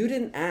 you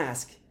didn't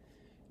ask,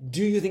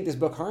 "Do you think this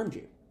book harmed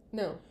you?"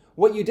 No.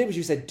 What you did was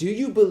you said, "Do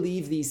you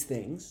believe these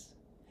things?"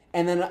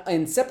 And then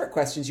in separate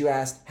questions, you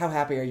asked, "How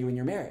happy are you in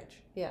your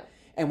marriage?" Yeah.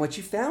 And what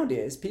you found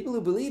is people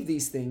who believe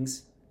these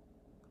things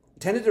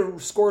tended to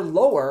score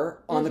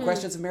lower on the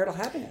questions of marital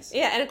happiness.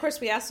 Yeah, and of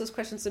course we ask those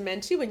questions of men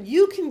too, and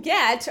you can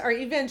get our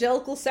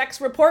evangelical sex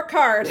report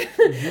card.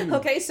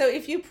 Okay, so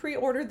if you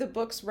pre-order the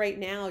books right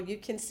now, you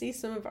can see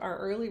some of our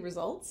early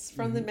results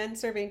from the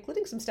men's survey,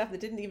 including some stuff that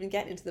didn't even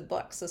get into the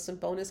book, so some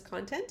bonus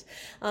content.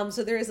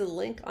 So there is a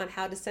link on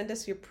how to send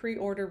us your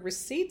pre-order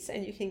receipts,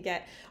 and you can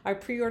get our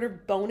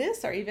pre-order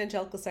bonus, our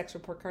evangelical sex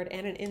report card,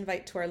 and an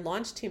invite to our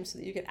launch team so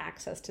that you get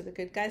access to the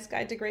Good Guy's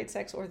Guide to Great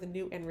Sex or the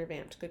new and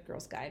revamped Good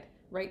Girl's Guide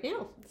right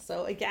now.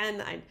 So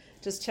again, I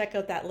just check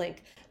out that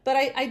link. But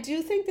I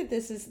do think that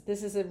this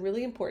is a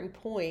really important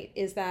point,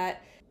 is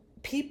that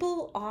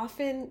people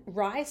often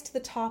rise to the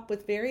top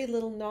with very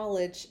little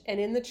knowledge, and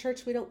in the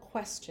church we don't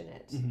question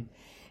it.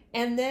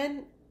 And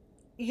then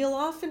you'll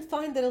often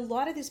find that a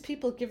lot of these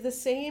people give the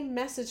same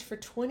message for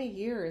 20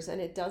 years and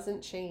it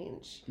doesn't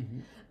change.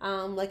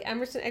 Like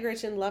Emerson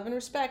Eggerichs in Love and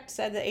Respect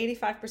said that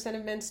 85%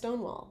 of men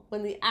stonewall.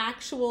 When we've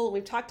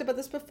talked about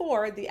this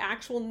before, the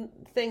actual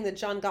thing that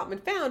John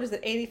Gottman found is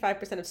that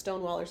 85% of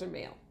stonewallers are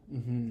male.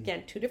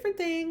 Again, two different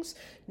things.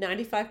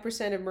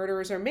 95% of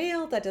murderers are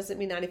male. That doesn't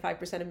mean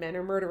 95% of men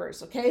are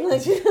murderers, okay?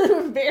 Like,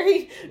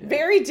 very,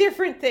 very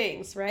different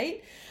things,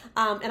 right?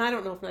 And I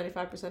don't know if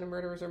 95% of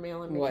murderers are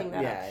male. I'm making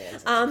that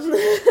up.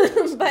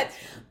 Exactly.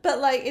 But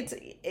like, it's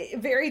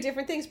very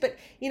different things. But,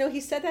 you know,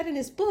 he said that in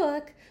his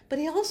book, but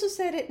he also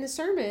said it in a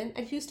sermon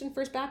at Houston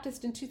First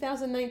Baptist in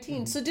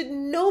 2019. So did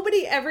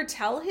nobody ever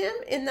tell him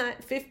in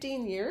that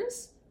 15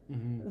 years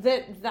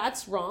that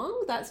that's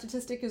wrong? That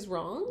statistic is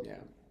wrong? Yeah.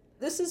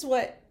 This is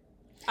what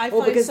I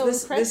find so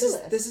incredulous.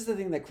 This is the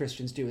thing that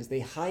Christians do, is they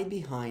hide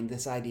behind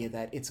this idea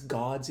that it's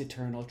God's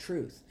eternal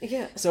truth.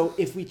 Yeah. So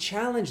if we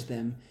challenge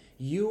them,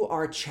 you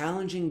are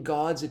challenging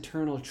God's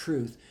eternal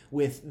truth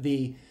with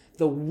the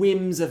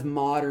whims of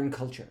modern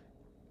culture.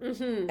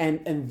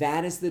 And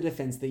that is the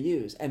defense they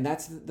use. And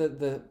that's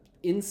the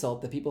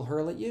insult that people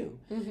hurl at you.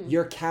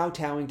 You're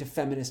kowtowing to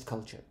feminist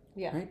culture.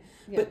 Yeah. Right?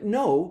 Yeah. But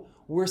no,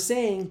 we're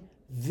saying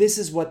this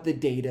is what the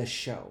data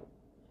show.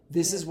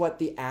 This is what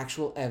the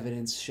actual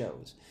evidence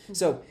shows.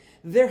 So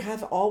there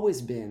have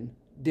always been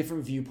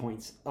different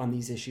viewpoints on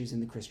these issues in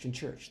the Christian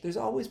church. There's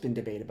always been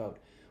debate about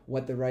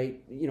what the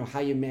right, you know, how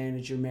you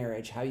manage your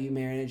marriage, how you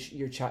manage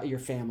your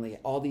family,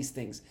 all these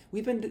things.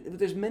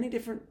 There's many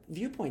different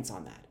viewpoints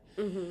on that.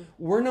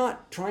 We're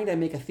not trying to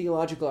make a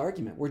theological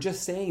argument. We're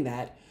just saying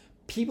that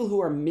people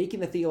who are making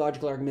the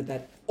theological argument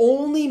that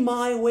only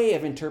my way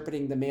of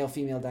interpreting the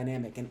male-female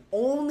dynamic and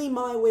only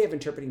my way of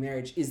interpreting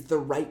marriage is the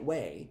right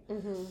way.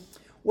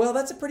 Well,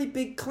 that's a pretty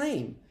big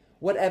claim.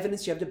 What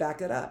evidence do you have to back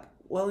that up?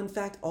 Well, in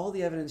fact, all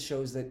the evidence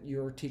shows that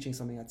you're teaching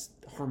something that's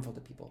harmful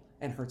to people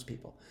and hurts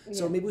people. Yeah.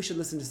 So maybe we should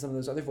listen to some of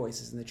those other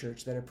voices in the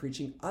church that are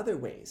preaching other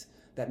ways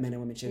that men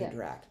and women should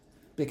interact,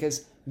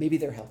 because maybe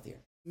they're healthier.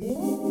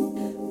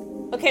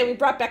 Okay, we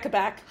brought Becca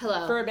back.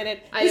 Hello. For a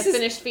minute. I have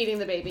finished feeding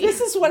the baby. This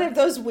is one of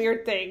those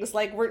weird things.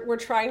 Like, we're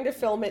trying to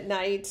film at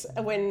night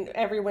when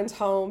everyone's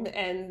home,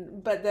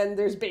 but then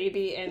there's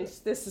baby, and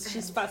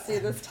she's fussy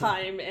this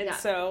time, and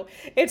so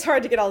it's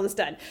hard to get all this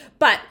done.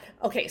 But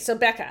okay, so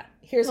Becca,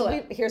 here's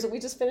what we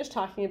just finished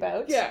talking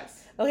about.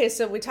 Yes. Okay,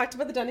 so we talked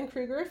about the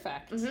Dunning-Kruger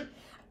effect.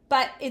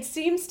 But it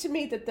seems to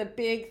me that the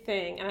big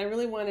thing, and I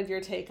really wanted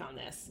your take on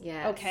this.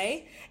 Yes.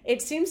 Okay?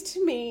 It seems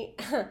to me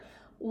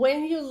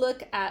when you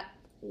look at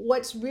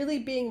what's really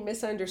being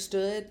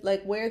misunderstood,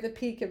 like where the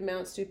peak of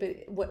Mount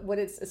Stupid, what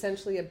it's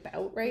essentially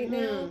about right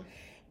now,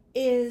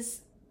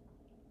 is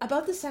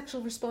about the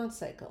sexual response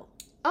cycle.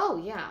 Oh,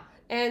 yeah.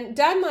 And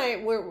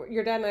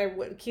your dad and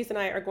I, Keith and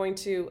I, are going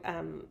to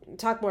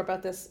talk more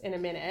about this in a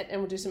minute, and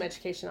we'll do some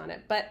education on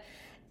it. But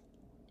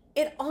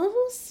it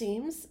almost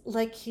seems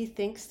like he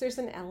thinks there's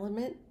an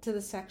element to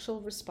the sexual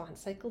response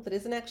cycle that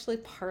isn't actually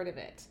part of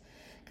it.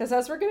 Because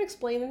as we're going to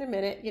explain in a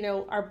minute, you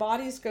know, our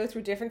bodies go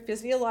through different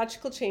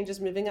physiological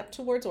changes moving up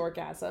towards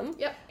orgasm.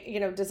 Yep.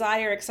 You know,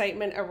 desire,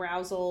 excitement,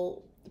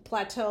 arousal,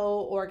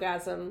 plateau,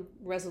 orgasm,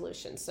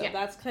 resolution. So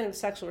that's kind of the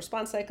sexual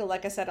response cycle.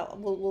 Like I said,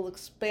 we'll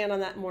expand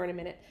on that more in a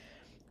minute.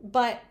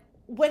 But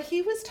what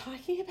he was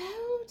talking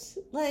about,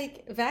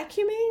 like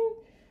vacuuming,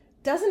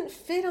 doesn't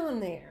fit on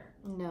there.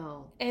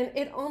 No. And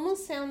it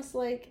almost sounds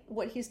like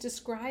what he's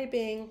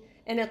describing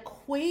and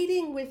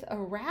equating with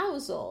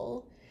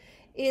arousal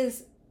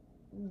is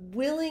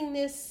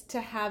willingness to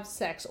have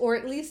sex, or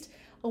at least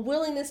a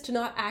willingness to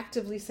not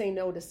actively say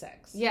no to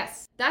sex.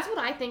 Yes. That's what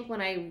I think when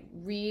I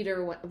read,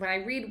 or when I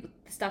read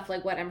stuff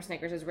like what Emerson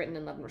Eggers has written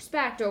in Love and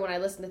Respect, or when I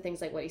listen to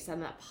things like what he said on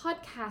that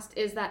podcast,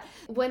 is that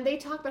when they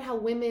talk about how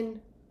women,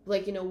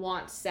 like, you know,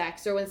 want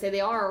sex, or when they say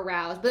they are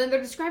aroused, but then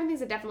they're describing things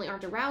that definitely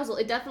aren't arousal,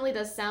 it definitely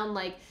does sound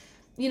like,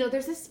 you know,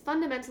 there's this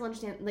fundamental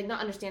not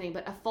understanding,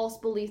 but a false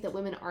belief that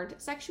women aren't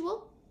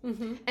sexual.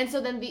 And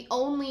so then the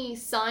only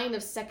sign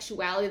of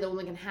sexuality that a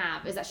woman can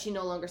have is that she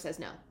no longer says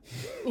no.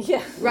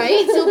 Yeah.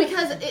 Right? So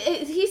because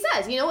he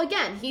says, you know,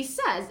 again, he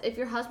says, if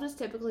your husband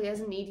typically has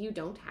a need you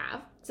don't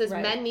have, says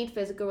men need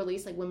physical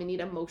release like women need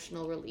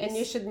emotional release. And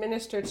you should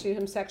minister to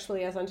him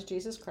sexually as unto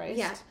Jesus Christ.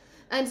 Yeah.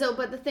 And so,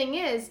 but the thing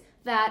is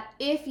that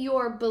if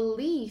your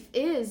belief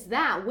is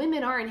that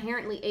women are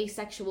inherently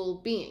asexual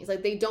beings,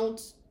 like they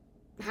don't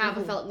have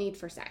a felt need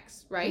for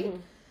sex, right?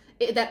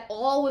 That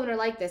all women are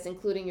like this,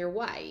 including your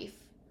wife,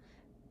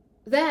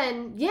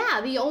 then,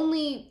 the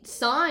only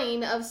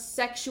sign of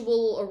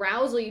sexual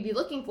arousal you'd be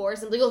looking for is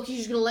simply, okay,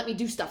 she's going to let me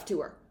do stuff to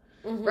her,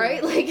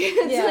 right? Like,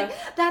 it's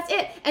like, that's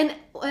it. And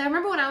I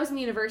remember when I was in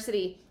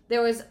university,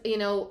 there was, you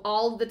know,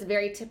 all that's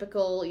very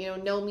typical, you know,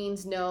 no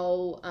means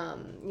no,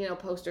 you know,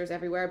 posters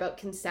everywhere about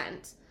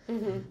consent.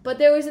 But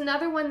there was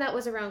another one that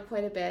was around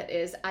quite a bit,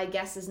 is I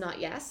guess is not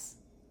yes.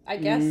 I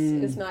guess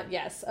is not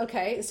yes.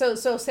 Okay. So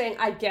saying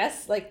I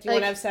guess, like, do you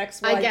want to have sex?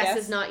 Well, I guess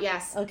is not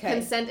yes. Okay.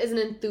 Consent is an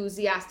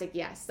enthusiastic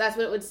yes. That's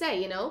what it would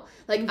say, you know?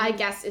 Like, I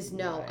guess is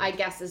no. Right. I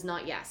guess is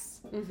not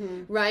yes.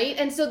 Right?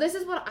 And so this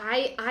is what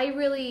I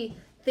really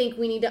think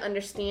we need to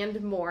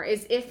understand more,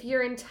 is if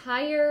your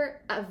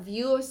entire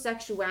view of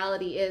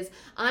sexuality is,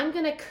 I'm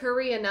going to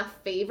curry enough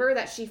favor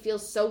that she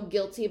feels so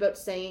guilty about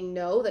saying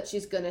no that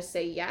she's going to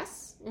say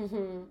yes.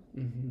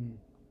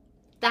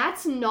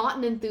 That's not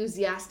an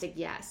enthusiastic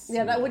yes.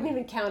 Yeah, that wouldn't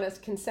even count as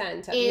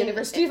consent at the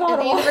University of Ottawa.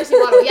 At the University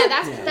of Ottawa. Yeah,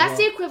 that's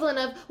the equivalent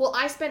of, well,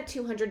 I spent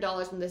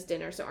 $200 on this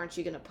dinner, so aren't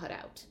you going to put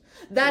out?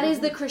 That is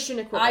the Christian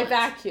equivalent.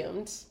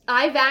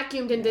 I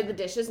vacuumed and did the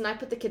dishes, and I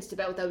put the kids to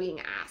bed without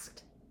being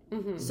asked.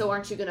 So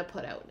aren't you going to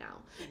put out now?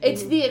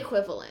 It's the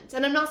equivalent.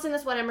 And I'm not saying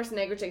that's what Emerson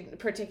Eggerichs in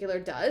particular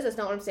does. That's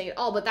not what I'm saying at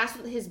all. But that's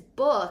what his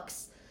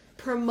books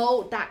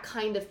promote, that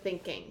kind of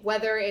thinking.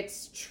 Whether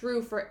it's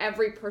true for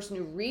every person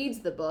who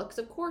reads the books,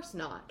 of course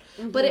not.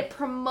 But it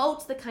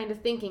promotes the kind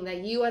of thinking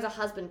that you as a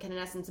husband can, in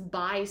essence,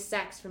 buy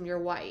sex from your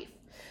wife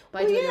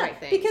by doing the right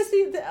thing. Because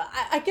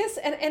I guess,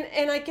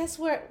 and I guess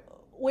where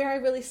I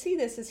really see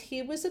this is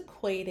he was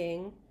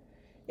equating,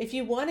 if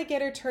you want to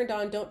get her turned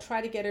on, don't try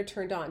to get her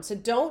turned on. So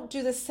don't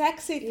do the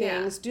sexy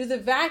things, do the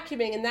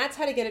vacuuming, and that's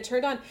how to get it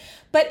turned on.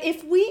 But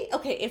if we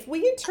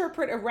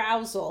interpret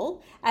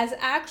arousal as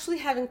actually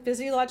having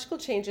physiological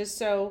changes,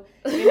 so,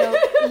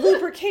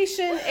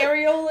 lubrication,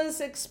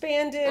 areolas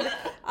expanded,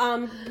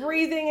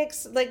 breathing,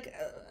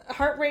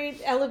 heart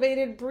rate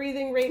elevated,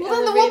 breathing rate elevated.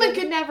 Well, then the woman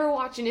could never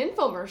watch an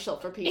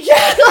infomercial for people.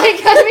 Yeah.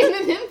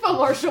 An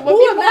infomercial would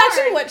be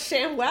imagine what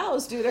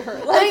ShamWows do to her.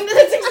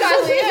 That's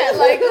exactly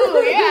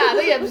it.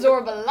 They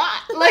absorb a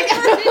lot. And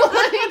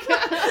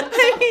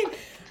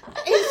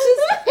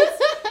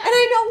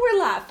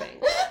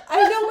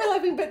I know we're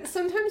laughing, but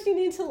sometimes you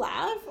need to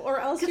laugh or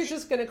else you're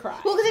just going to cry.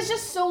 Well, because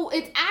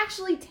it's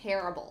actually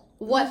terrible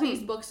what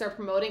these books are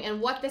promoting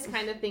and what this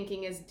kind of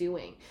thinking is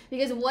doing.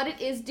 Because what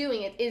it is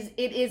doing, it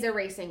is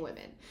erasing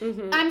women.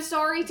 I'm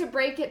sorry to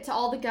break it to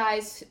all the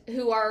guys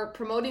who are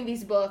promoting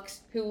these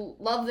books, who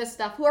love this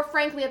stuff, who are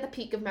frankly at the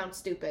peak of Mount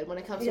Stupid when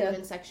it comes to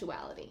women's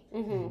sexuality.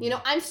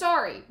 I'm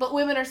sorry, but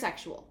women are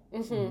sexual.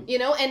 And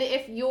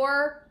if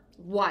your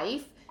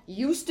wife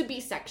used to be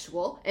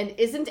sexual and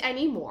isn't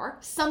anymore,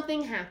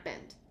 something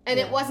happened. And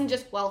it wasn't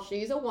just, well,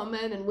 she's a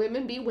woman and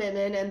women be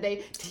women and they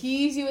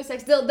tease you with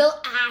sex.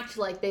 They'll act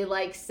like they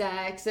like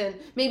sex, and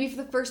maybe for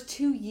the first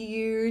 2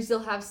 years they'll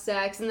have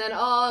sex, and then,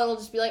 it'll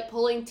just be like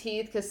pulling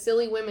teeth because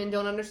silly women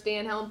don't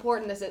understand how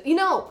important this is.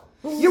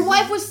 Your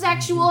wife was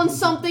sexual and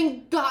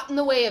something got in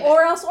the way of it.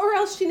 Or else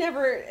she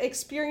never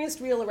experienced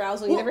real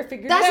arousal. You never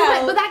figured it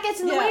out. But that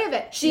gets in the way of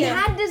it. She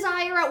had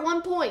desire at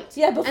one point.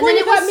 Yeah, before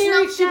you got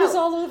married, she was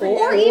all over.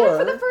 Or even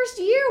for the first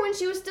year when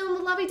she was still in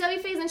the lovey-dovey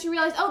phase and she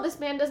realized, this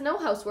man does no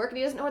housework and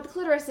he doesn't know what the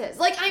clitoris is.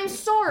 I'm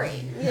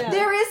sorry.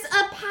 There is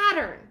a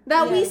pattern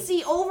that we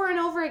see over and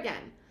over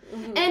again.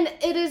 And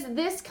it is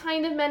this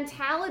kind of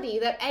mentality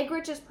that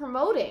Eggerichs is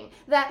promoting.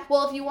 That,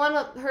 well, if you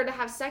want her to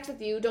have sex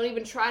with you, don't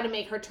even try to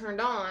make her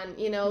turned on.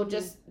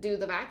 Just do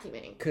the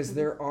vacuuming. Because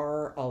there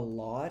are a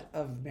lot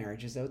of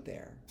marriages out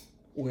there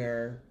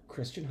where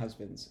Christian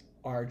husbands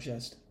are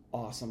just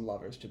awesome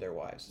lovers to their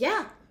wives.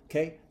 Yeah.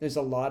 Okay? There's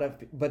a lot of...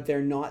 But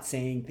they're not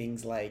saying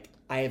things like,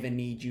 I have a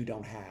need you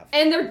don't have.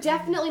 And they're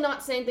definitely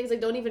not saying things like,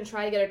 don't even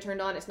try to get her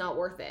turned on. It's not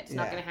worth it. It's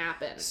not going to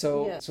happen.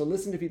 So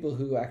listen to people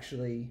who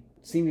actually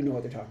seem to know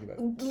what they're talking about.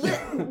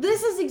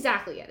 This is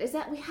exactly it. Is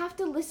that we have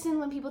to listen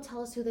when people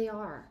tell us who they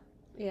are.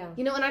 Yeah.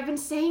 And I've been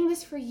saying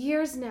this for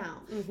years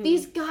now.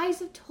 These guys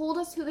have told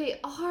us who they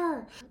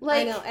are.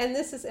 I know. And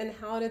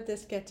how did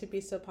this get to be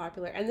so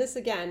popular? And this,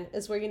 again,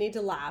 is where you need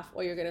to laugh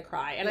or you're going to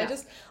cry. And I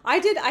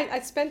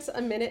spent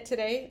a minute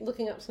today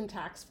looking up some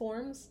tax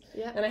forms.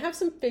 Yeah. And I have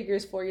some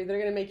figures for you that are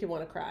going to make you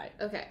want to cry.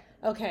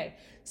 Okay.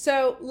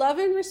 So, Love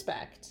and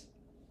Respect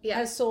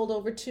has sold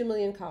over 2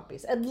 million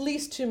copies. At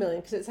least 2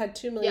 million, because it's had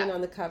 2 million on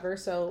the cover.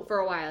 So for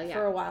a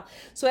while.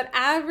 So at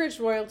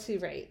average royalty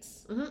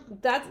rates,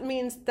 that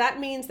means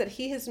that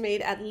he has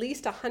made at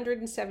least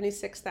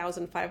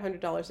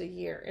 $176,500 a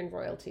year in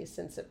royalties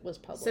since it was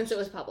published.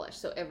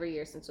 So every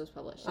year since it was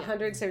published.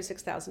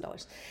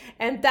 $176,000.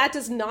 And that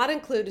does not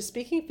include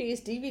speaking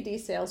fees, DVD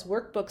sales,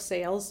 workbook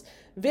sales,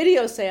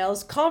 video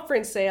sales,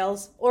 conference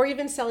sales, or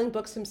even selling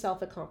books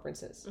himself at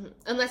conferences.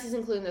 Unless he's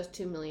including those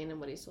 2 million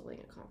in what he's selling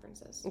at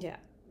conferences. Yeah.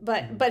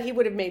 But he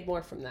would have made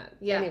more from that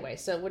anyway,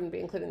 so it wouldn't be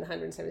including the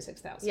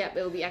 $176,000. Yeah,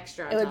 it would be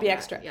extra.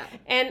 Yeah.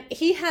 And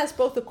he has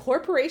both a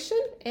corporation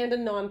and a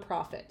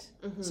nonprofit.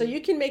 So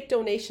you can make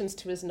donations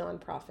to his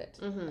nonprofit.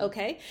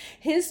 Okay?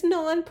 His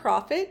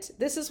nonprofit,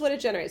 this is what it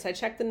generates. I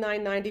checked the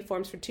 990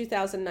 forms for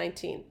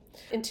 2019.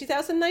 In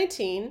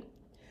 2019,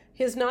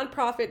 his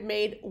nonprofit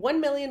made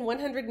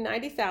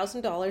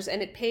 $1,190,000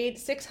 and it paid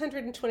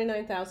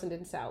 $629,000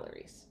 in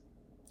salaries.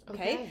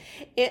 Okay?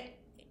 It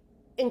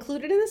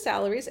included in the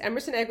salaries,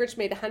 Emerson Eggerichs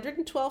made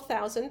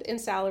 $112,000 in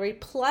salary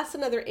plus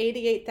another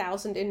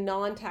 $88,000 in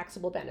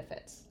non-taxable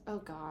benefits. Oh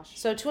gosh.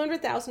 So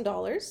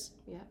 $200,000.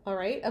 Yeah. All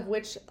right, of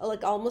which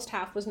almost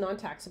half was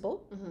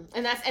non-taxable.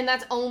 And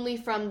that's only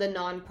from the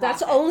nonprofit.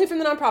 That's only from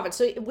the nonprofit.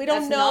 So we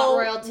don't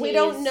know. We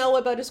don't know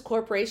about his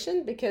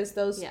corporation because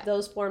those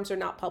forms are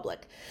not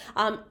public.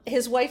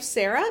 His wife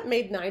Sarah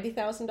made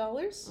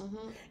 $90,000,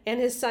 and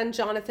his son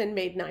Jonathan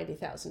made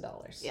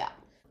 $90,000. Yeah.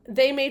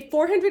 They made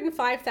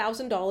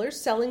 $405,000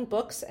 selling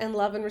books and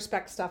Love and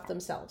Respect stuff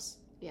themselves.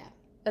 Yeah.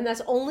 And that's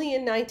only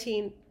in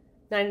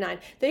 1999.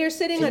 They are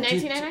sitting on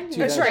 1999.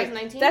 That's right.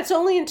 That's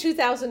only in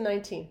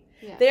 2019.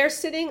 Yeah. They're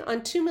sitting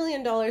on $2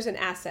 million in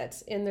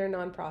assets in their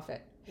nonprofit.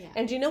 Yeah.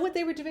 And do you know what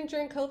they were doing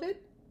during COVID?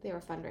 They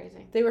were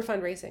fundraising. They were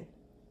fundraising.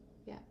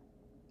 Yeah.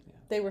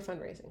 They were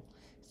fundraising.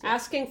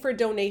 Asking for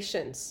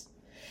donations.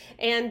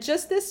 And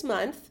just this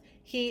month,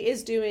 he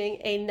is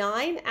doing a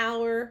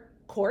 9-hour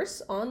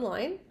course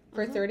online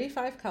for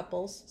 35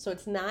 couples. So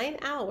it's 9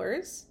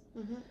 hours,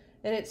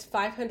 and it's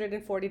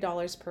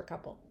 $540 per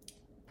couple.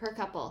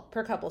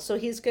 Per couple. So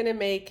he's going to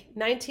make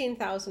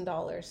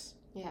 $19,000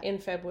 in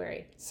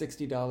February.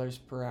 $60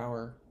 per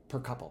hour per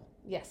couple.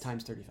 Yes.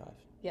 Times 35.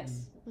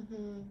 Yes.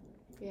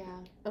 Yeah.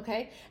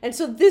 Okay. And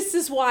so this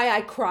is why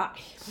I cry.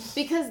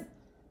 Because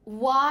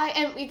why?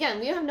 And again,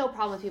 we have no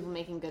problem with people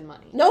making good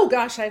money. No,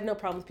 gosh, I have no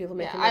problem with people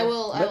making money. I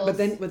will. But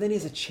then he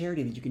has a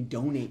charity that you can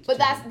donate. But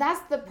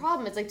that's the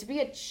problem. It's like to be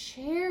a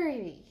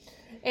charity,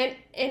 and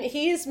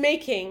he is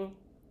making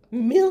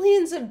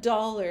millions of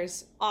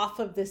dollars off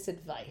of this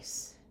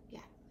advice.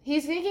 Yeah,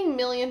 he's making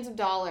millions of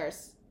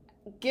dollars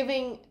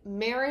giving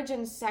marriage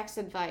and sex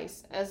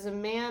advice as a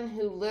man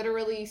who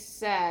literally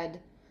said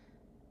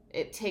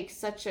it takes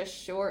such a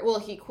short. Well,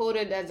 he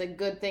quoted as a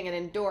good thing and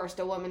endorsed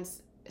a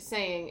woman's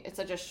saying it's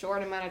such a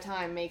short amount of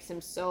time makes him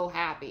so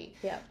happy.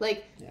 Yeah.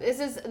 This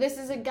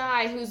is a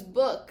guy whose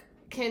book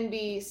can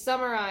be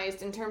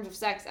summarized in terms of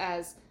sex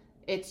as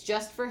it's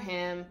just for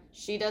him.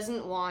 She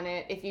doesn't want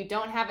it. If you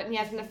don't have it and he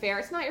has an affair,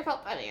 it's not your fault.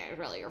 I mean, it's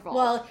really your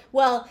fault.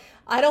 Well,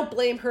 I don't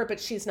blame her, but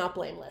she's not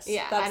blameless.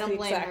 Yeah, That's I don't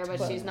blame her,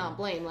 but she's not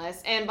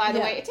blameless. And by the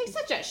way, it takes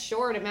such a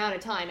short amount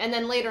of time. And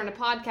then later in a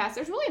podcast,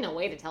 there's really no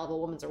way to tell if a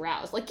woman's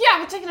aroused. Like, yeah,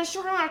 we're taking a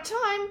short amount of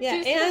time.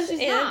 Yeah,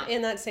 she's not.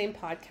 in that same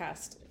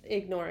podcast,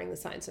 ignoring the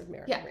signs of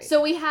marital rape.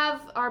 So we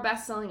have our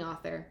best-selling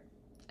author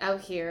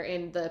out here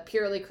in the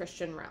purely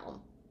Christian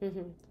realm,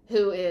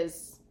 who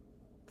is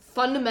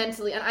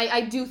fundamentally, and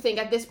I do think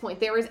at this point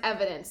there is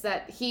evidence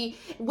that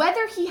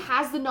whether he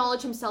has the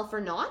knowledge himself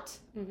or not,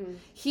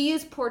 he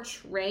is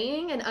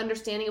portraying an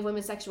understanding of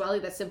women's sexuality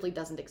that simply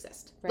doesn't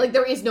exist. Right. Like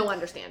there is no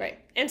understanding. Right.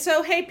 And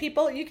so, hey,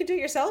 people, you can do it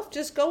yourself.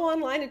 Just go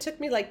online. It took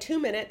me like 2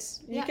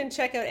 minutes. You can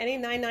check out any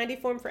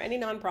 990 form for any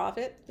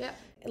nonprofit. Yep.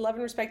 Love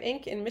and Respect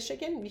Inc. in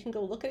Michigan. You can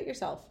go look at it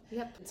yourself.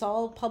 Yep. It's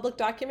all public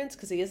documents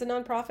because he is a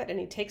nonprofit and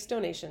he takes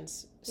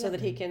donations so that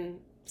he can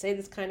say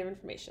this kind of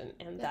information.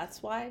 And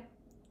that's why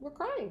we're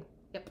crying.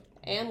 Yep.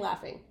 And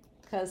laughing.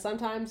 Because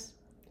sometimes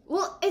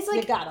it's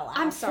like, you gotta laugh.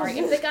 I'm sorry,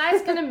 if the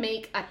guy's gonna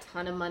make a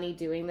ton of money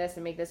doing this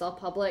and make this all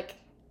public,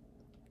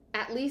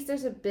 at least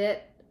there's a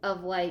bit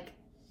of like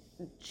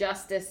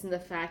justice in the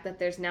fact that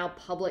there's now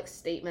public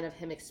statement of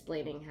him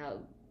explaining how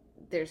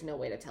there's no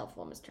way to tell if a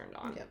woman's turned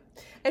on. Yeah.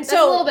 And That's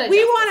so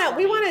we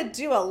want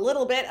to do a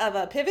little bit of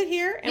a pivot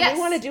here, and we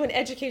want to do an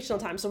educational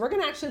time. So we're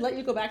going to actually let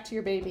you go back to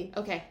your baby.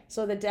 Okay.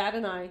 So that Dad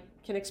and I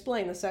can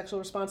explain the sexual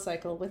response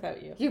cycle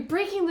without you. You're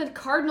breaking the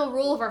cardinal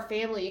rule of our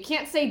family. You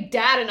can't say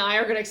Dad and I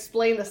are going to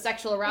explain the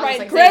sexual arousal.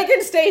 Right, Greg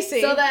and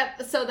Stacy. So that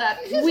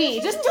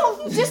we just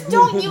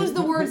don't use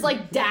the words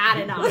like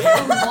Dad and I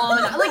or Mom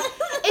and I. Like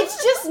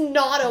it's just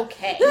not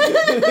okay.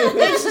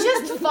 It's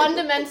just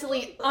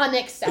fundamentally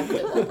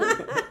unacceptable.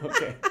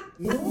 Okay.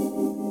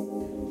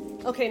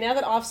 Okay, now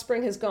that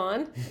Offspring has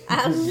gone,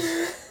 I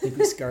think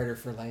we scarred her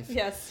for life.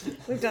 yes,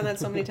 we've done that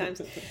so many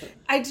times.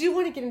 I do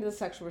want to get into the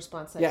sexual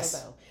response cycle,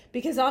 though,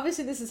 because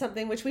obviously this is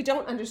something which we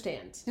don't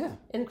understand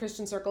in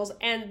Christian circles,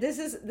 and this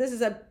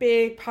is a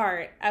big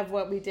part of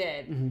what we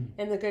did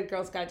in the Good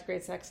Girls Guide to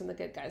Great Sex and the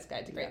Good Guys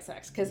Guide to Great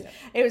Sex, because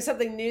it was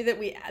something new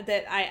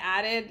that I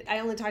added. I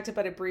only talked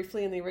about it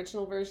briefly in the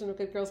original version of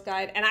Good Girls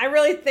Guide, and I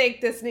really think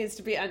this needs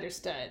to be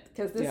understood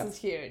because this is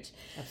huge.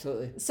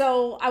 Absolutely.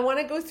 So I want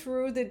to go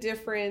through the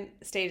different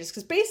stages,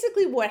 because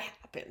basically what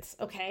happens,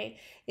 okay,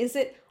 is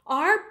that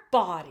our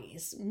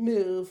bodies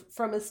move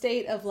from a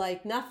state of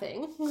like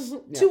nothing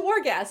to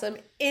orgasm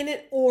in an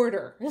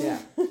order. Yeah.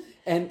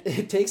 And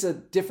it takes a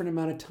different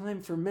amount of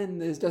time for men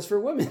than it does for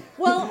women.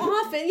 Well,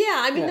 often,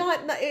 I mean,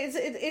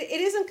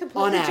 it isn't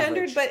completely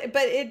gendered,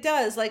 but it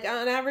does. Like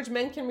on average,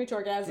 men can reach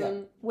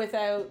orgasm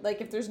without,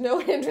 like, if there's no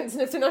hindrance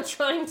and if they're not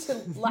trying to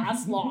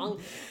last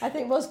long. I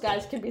think most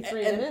guys can be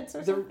 3 minutes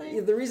or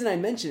something. The reason I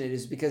mention it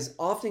is because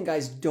often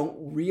guys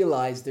don't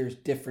realize there's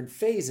different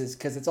phases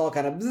because it's all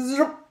kind of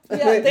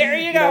there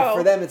you go.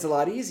 For them, it's a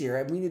lot easier,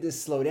 and we need to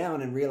slow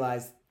down and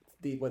realize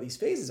what these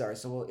phases are,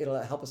 so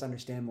it'll help us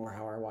understand more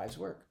how our wives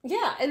work.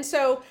 Yeah, and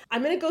so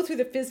I'm going to go through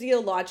the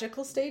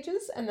physiological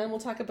stages, and then we'll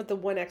talk about the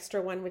one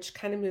extra one, which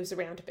kind of moves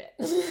around a bit.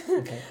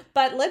 Okay.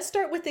 But let's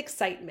start with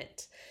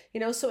excitement.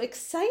 So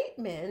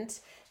excitement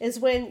is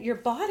when your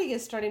body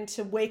is starting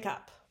to wake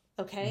up,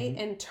 okay,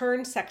 and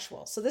turn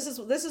sexual. So this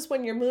is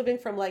when you're moving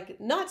from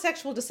like not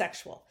sexual to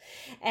sexual,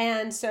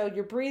 and so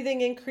your breathing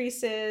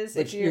increases.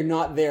 But you're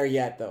not there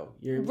yet, though.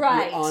 You're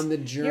on the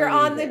journey. You're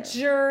on the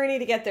journey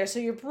to get there. So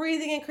your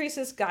breathing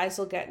increases. Guys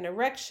will get an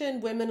erection.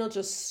 Women will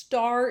just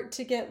start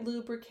to get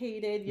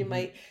lubricated. You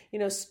might,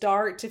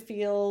 start to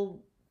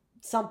feel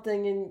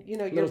something in,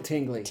 your little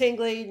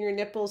tingly in your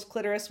nipples,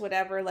 clitoris,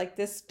 whatever. Like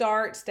this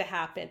starts to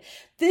happen.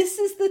 This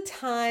is the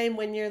time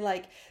when you're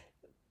like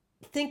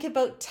think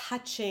about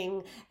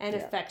touching and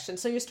affection.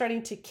 So you're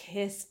starting to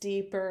kiss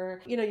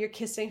deeper. You know, you're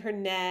kissing her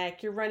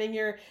neck, you're running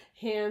your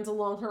hands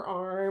along her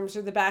arms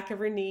or the back of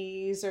her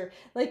knees, or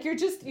like you're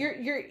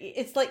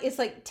it's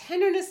like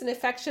tenderness and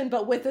affection,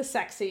 but with a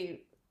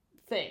sexy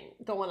thing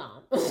going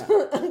on.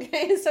 Yeah.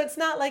 Okay, so it's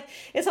not like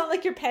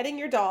you're petting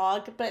your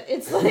dog, but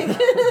it's like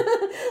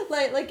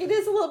like it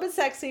is a little bit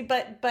sexy,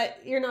 but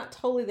you're not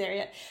totally there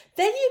yet.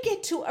 Then you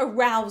get to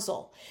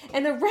arousal,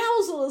 and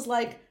arousal is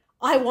like,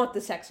 I want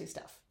the sexy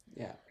stuff.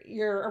 Yeah.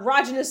 Your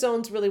erogenous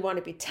zones really want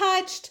to be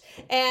touched,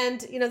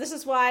 and you know, this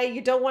is why you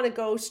don't want to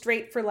go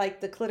straight for like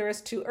the clitoris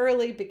too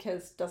early,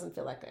 because it doesn't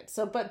feel that good.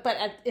 So but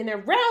in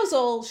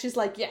arousal, she's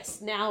like,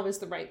 yes, now is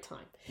the right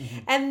time. Mm-hmm.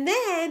 And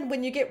then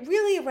when you get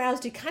really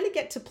aroused, you kind of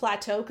get to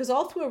plateau, because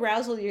all through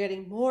arousal you're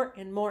getting more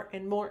and more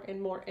and more and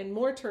more and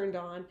more turned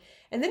on,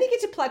 and then you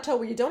get to plateau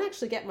where you don't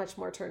actually get much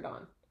more turned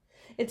on.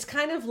 It's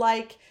kind of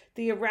like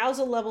the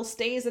arousal level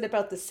stays at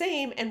about the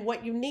same, and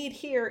what you need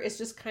here is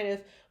just kind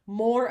of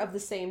more of the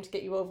same to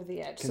get you over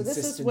the edge. So this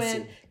is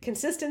when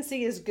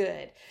consistency is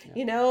good. Yeah.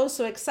 You know,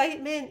 so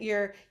excitement,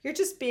 you're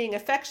just being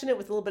affectionate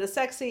with a little bit of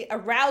sexy.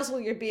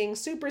 Arousal, you're being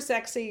super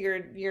sexy,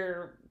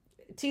 you're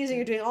teasing,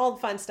 you're doing all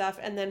the fun stuff.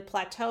 And then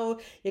plateau,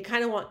 you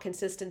kind of want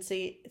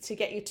consistency to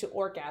get you to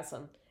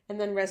orgasm, and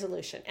then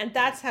resolution. And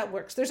that's how it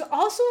works. There's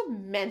also a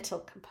mental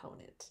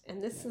component,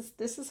 and this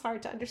is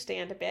hard to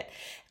understand a bit,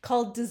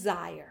 called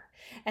desire.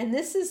 And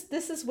this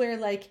is where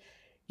like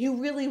you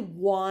really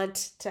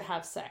want to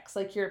have sex,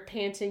 like you're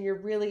panting,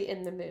 you're really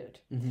in the mood.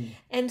 Mm-hmm.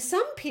 And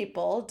some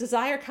people,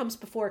 desire comes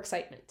before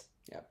excitement.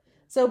 Yep.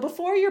 So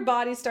before your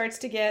body starts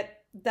to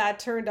get that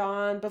turned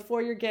on,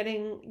 before you're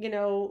getting, you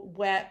know,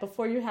 wet,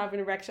 before you have an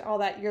erection, all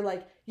that, you're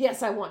like,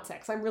 yes, I want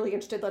sex. I'm really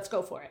interested. Let's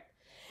go for it.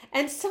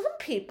 And some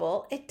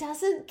people, it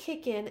doesn't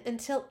kick in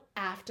until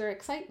after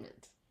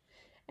excitement.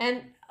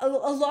 And a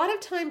lot of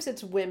times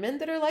it's women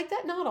that are like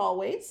that, not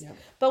always,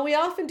 but we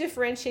often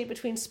differentiate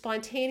between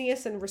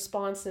spontaneous and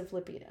responsive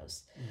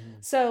libidos. Mm-hmm.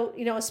 So,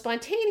 you know, a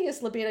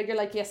spontaneous libido, you're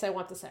like, yes, I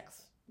want the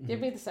sex. Mm-hmm. Give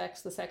me the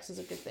sex. The sex is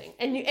a good thing.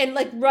 And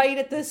like right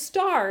at the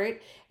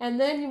start, and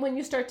then when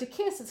you start to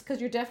kiss, it's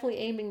because you're definitely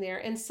aiming there.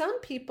 And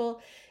some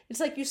people, it's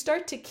like you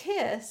start to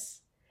kiss,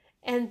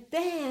 and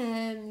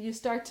then you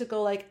start to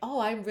go like, oh,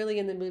 I'm really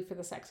in the mood for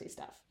the sexy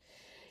stuff.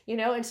 You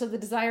know, and so the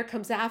desire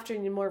comes after,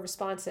 and you're more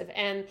responsive.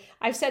 And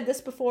I've said this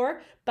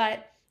before,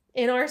 but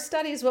in our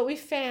studies, what we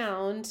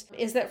found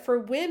is that for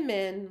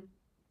women,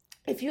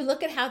 if you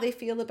look at how they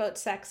feel about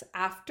sex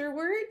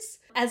afterwards,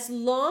 as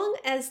long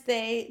as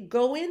they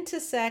go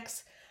into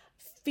sex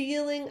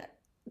feeling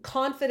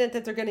confident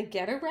that they're going to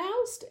get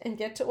aroused and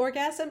get to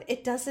orgasm,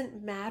 it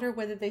doesn't matter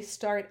whether they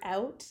start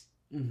out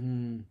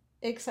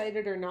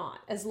excited or not.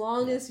 As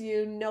long as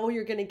you know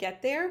you're going to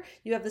get there,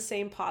 you have the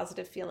same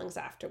positive feelings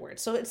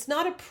afterwards. So it's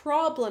not a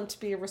problem to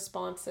be a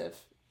responsive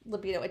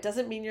libido. It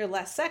doesn't mean you're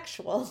less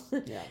sexual.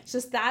 It's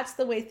just that's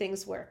the way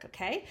things work,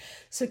 okay?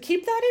 So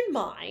keep that in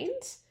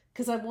mind,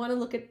 because I want to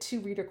look at 2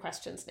 reader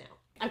questions now.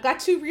 I've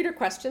got 2 reader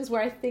questions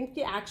where I think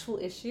the actual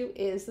issue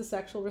is the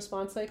sexual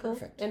response cycle.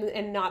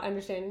 And not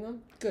understanding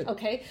them. Good.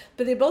 Okay.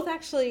 But they both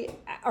actually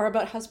are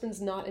about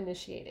husbands not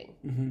initiating.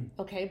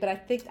 Mm-hmm. Okay. But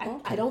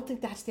I don't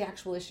think that's the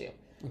actual issue.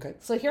 Okay.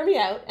 So hear me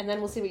out, and then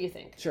we'll see what you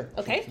think. Sure.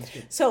 Okay.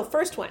 Sure. So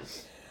first one.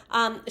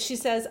 She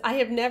says, I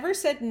have never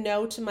said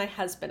no to my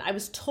husband. I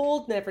was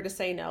told never to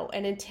say no.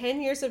 And in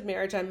 10 years of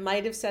marriage, I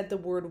might have said the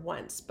word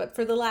once. But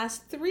for the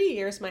last 3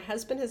 years, my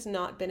husband has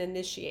not been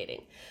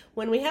initiating.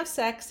 When we have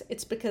sex,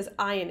 it's because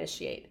I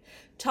initiate.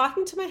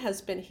 Talking to my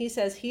husband, he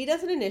says he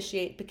doesn't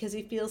initiate because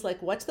he feels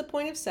like, what's the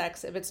point of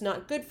sex if it's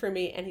not good for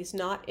me, and he's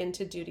not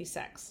into duty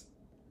sex.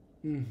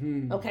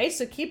 Mm-hmm. Okay,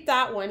 so keep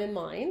that one in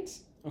mind.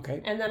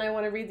 Okay. And then I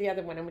want to read the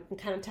other one, and we can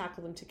kind of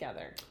tackle them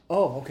together.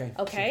 Oh, okay.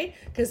 Okay?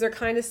 Because they're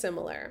kind of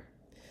similar.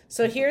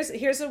 So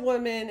here's a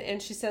woman, and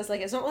she says,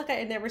 like, it's not like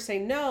I never say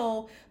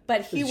no,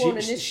 but he won't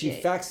initiate.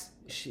 In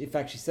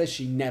fact, she says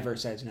she never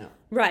says no.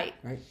 Right.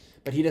 Right.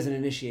 But he doesn't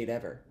initiate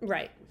ever.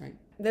 Right. Right.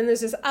 Then there's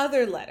this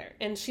other letter,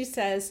 and she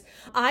says,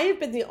 I have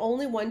been the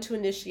only one to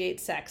initiate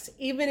sex.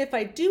 Even if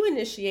I do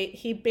initiate,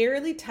 he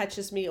barely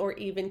touches me or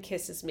even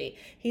kisses me.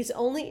 He's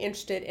only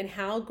interested in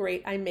how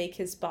great I make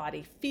his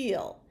body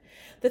feel.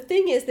 The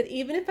thing is that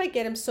even if I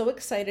get him so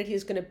excited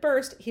he's going to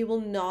burst, he will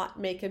not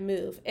make a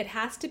move. It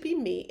has to be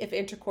me if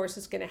intercourse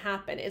is going to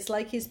happen. It's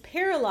like he's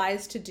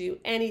paralyzed to do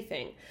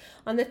anything.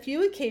 On the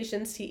few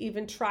occasions he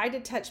even tried to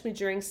touch me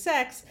during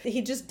sex,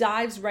 he just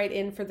dives right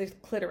in for the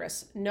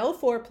clitoris. No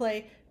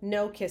foreplay,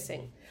 no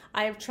kissing.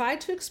 I have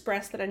tried to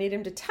express that I need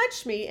him to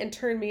touch me and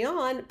turn me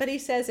on, but he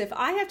says if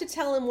I have to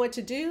tell him what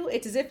to do,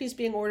 it's as if he's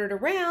being ordered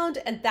around,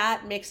 and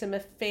that makes him a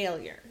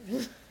failure.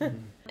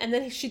 And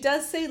then she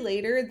does say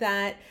later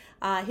that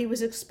he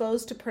was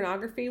exposed to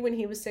pornography when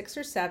he was 6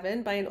 or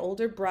 7 by an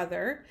older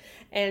brother,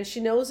 and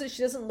she knows that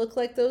she doesn't look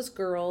like those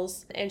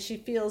girls, and she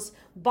feels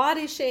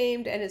body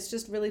shamed, and it's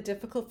just really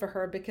difficult for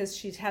her because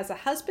she has a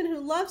husband who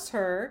loves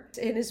her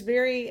and is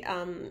very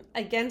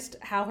against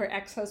how her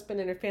ex-husband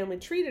and her family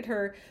treated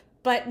her,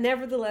 But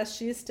nevertheless,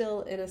 she's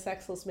still in a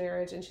sexless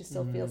marriage and she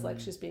still feels like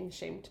she's being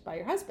shamed by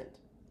her husband.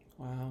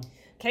 Wow.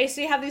 Okay, so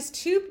you have these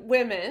two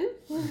women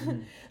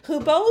who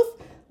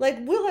both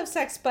will have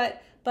sex,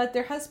 but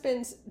their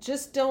husbands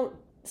just don't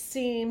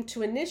seem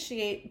to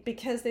initiate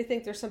because they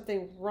think there's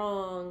something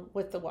wrong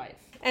with the wife.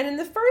 And in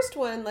the first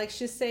one,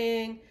 she's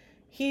saying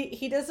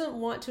he doesn't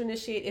want to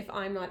initiate if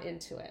I'm not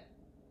into it.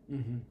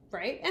 Mm-hmm.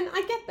 Right? And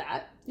I get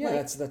that. Yeah,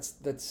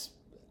 that's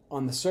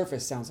on the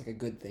surface sounds like a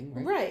good thing,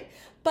 right? Right.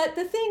 But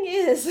the thing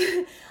is,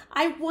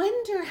 I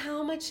wonder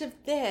how much of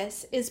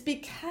this is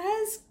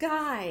because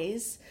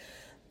guys,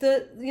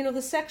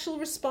 the sexual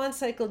response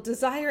cycle,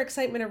 desire,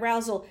 excitement,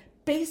 arousal,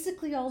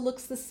 basically all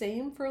looks the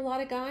same for a lot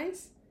of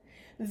guys.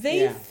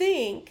 They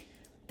think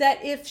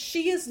that if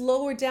she is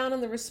lower down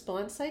on the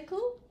response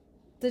cycle,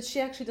 that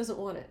she actually doesn't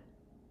want it.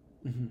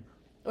 Mm-hmm.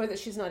 Or that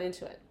she's not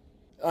into it.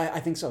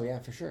 I think so, yeah,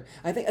 for sure.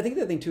 I think the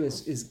other thing too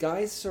is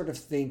guys sort of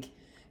think,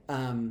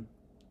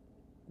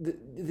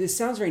 this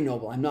sounds very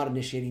noble. I'm not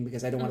initiating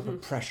because I don't want to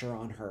put pressure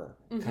on her,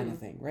 kind of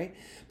thing, right?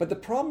 But the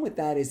problem with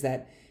that is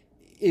that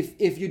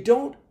if you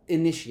don't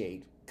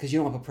initiate because you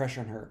don't want to put pressure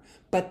on her,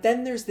 but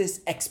then there's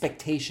this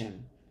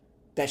expectation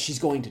that she's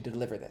going to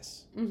deliver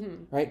this,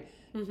 right?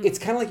 Mm-hmm. It's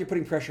kind of like you're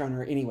putting pressure on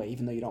her anyway,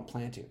 even though you don't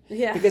plan to.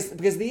 Yeah.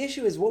 Because the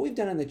issue is what we've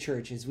done in the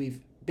church is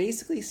we've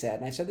basically said,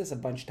 and I've said this a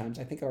bunch of times,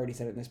 I think I already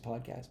said it in this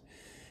podcast,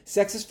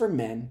 sex is for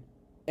men,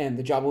 and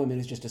the job of women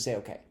is just to say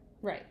okay.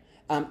 Right.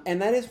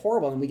 And that is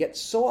horrible, and we get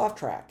so off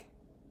track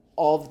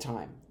all the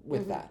time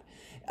with that.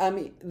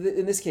 In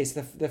this case,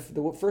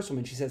 the first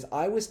woman, she says,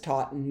 I was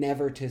taught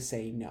never to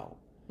say no.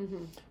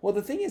 Mm-hmm. Well,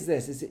 the thing is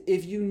this, is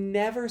if you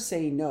never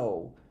say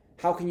no,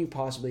 how can you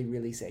possibly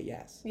really say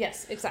yes?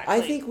 Yes, exactly.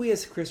 I think we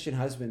as Christian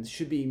husbands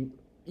should be,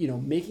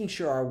 making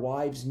sure our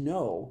wives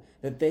know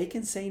that they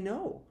can say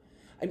no.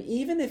 I mean,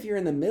 even if you're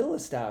in the middle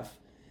of stuff,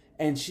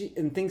 and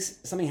thinks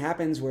something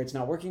happens where it's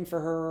not working for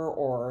her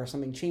or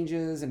something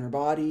changes in her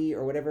body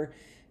or whatever,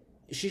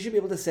 she should be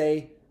able to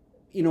say,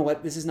 you know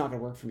what, this is not going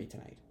to work for me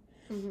tonight.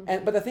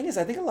 Mm-hmm. But the thing is,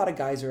 I think a lot of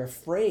guys are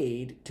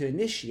afraid to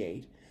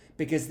initiate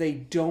because they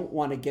don't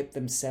want to get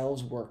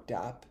themselves worked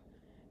up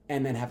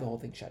and then have the whole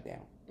thing shut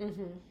down.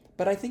 Mm-hmm.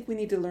 But I think we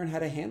need to learn how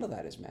to handle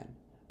that as men,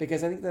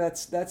 because I think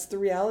that's the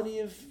reality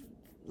of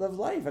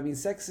life. I mean,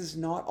 sex is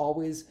not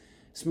always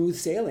smooth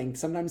sailing.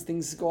 Sometimes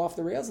things go off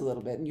the rails a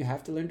little bit and you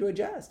have to learn to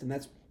adjust. And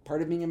that's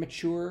part of being a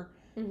mature,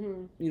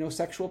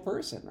 sexual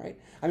person, right?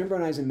 I remember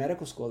when I was in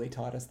medical school, they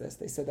taught us this.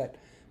 They said that,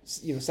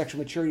 sexual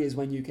maturity is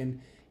when you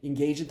can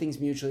engage in things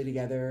mutually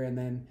together and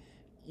then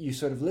you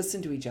sort of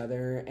listen to each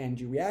other and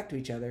you react to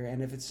each other.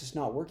 And if it's just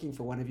not working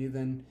for one of you,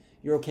 then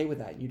you're okay with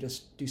that. You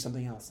just do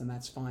something else and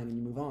that's fine and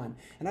you move on.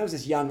 And I was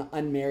this young,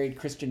 unmarried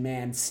Christian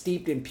man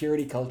steeped in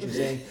purity culture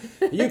saying,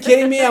 are you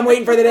kidding me? I'm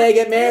waiting for the day I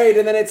get married.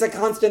 And then it's a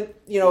constant,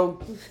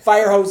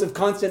 fire hose of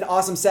constant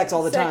awesome sex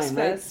all the time,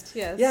 fest, right?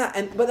 Yes.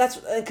 Yeah, but that's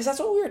because that's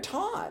what we were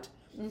taught.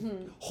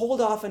 Mm-hmm. Hold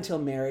off until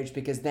marriage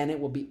because then it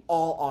will be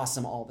all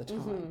awesome all the time.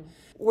 Mm-hmm.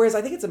 Whereas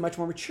I think it's a much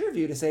more mature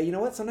view to say, you know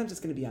what, sometimes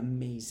it's going to be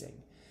amazing.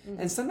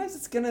 Mm-hmm. And sometimes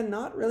it's going to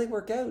not really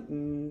work out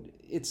and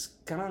it's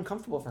kind of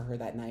uncomfortable for her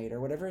that night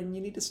or whatever, and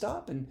you need to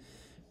stop and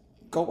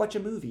go watch a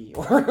movie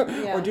or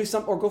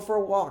go for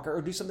a walk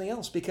or do something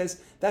else,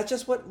 because that's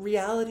just what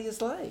reality is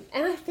like.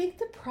 And I think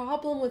the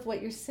problem with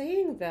what you're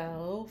saying,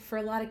 though, for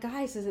a lot of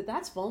guys is that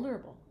that's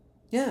vulnerable.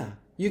 Yeah.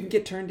 You can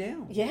get turned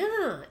down.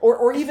 Yeah.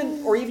 Or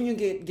even you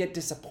get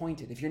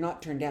disappointed. If you're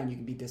not turned down, you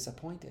can be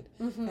disappointed.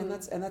 Mm-hmm. And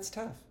that's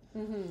tough.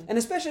 Mm-hmm. And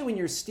especially when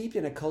you're steeped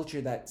in a culture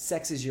that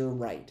sex is your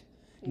right.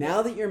 Yeah.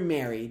 Now that you're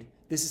married,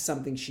 this is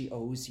something she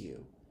owes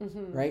you.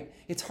 Mm-hmm. Right?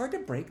 It's hard to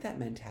break that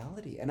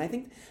mentality. And I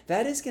think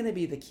that is going to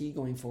be the key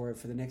going forward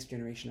for the next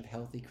generation of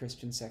healthy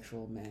Christian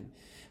sexual men.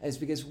 Is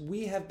because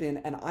we have been,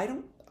 and I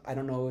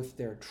don't know if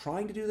they're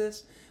trying to do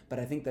this, but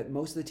I think that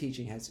most of the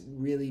teaching has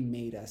really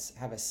made us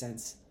have a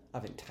sense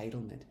of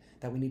entitlement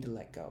that we need to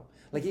let go.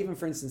 Like even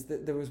for instance,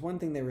 there was one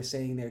thing they were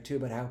saying there too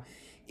about how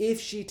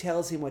if she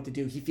tells him what to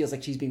do, he feels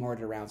like she's being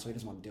ordered around, so he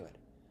doesn't want to do it.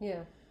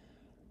 Yeah.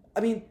 I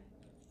mean,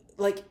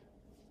 like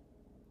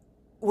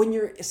when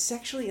you're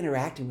sexually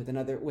interacting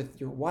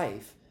with your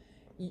wife,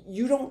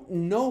 you don't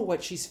know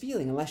what she's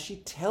feeling unless she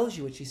tells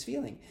you what she's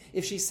feeling.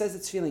 If she says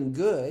it's feeling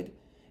good,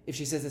 if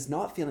she says it's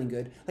not feeling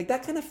good, like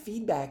that kind of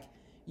feedback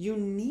you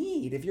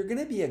need. If you're going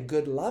to be a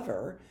good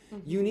lover,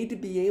 mm-hmm. you need to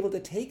be able to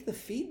take the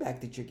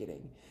feedback that you're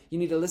getting. You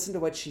need to listen to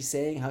what she's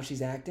saying, how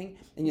she's acting,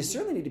 and you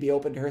certainly need to be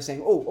open to her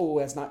saying, "Oh,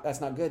 that's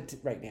not good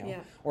right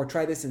now," or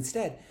try this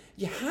instead.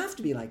 You have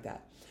to be like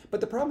that.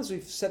 But the problem is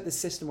we've set this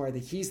system where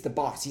he's the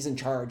boss, he's in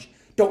charge.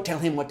 Don't tell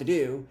him what to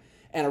do,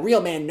 and a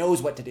real man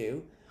knows what to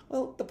do.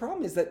 Well, the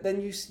problem is that then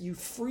you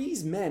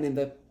freeze men in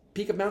the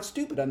peak of Mount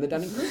Stupid on the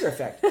Dunning-Kruger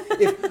effect.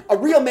 If a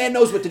real man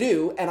knows what to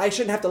do, and I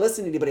shouldn't have to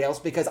listen to anybody else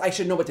because I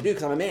should know what to do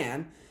because I'm a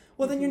man,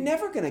 well, then you're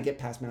never going to get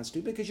past Mount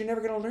Stupid because you're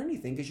never going to learn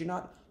anything because you're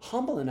not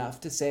humble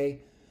enough to say,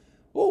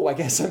 oh, I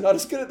guess I'm not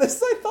as good at this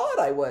as I thought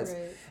I was.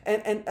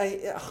 Right. And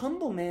a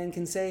humble man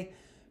can say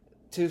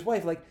to his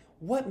wife, like,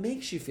 what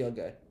makes you feel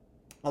good?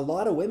 A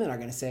lot of women are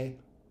going to say,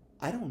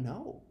 I don't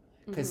know.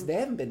 because they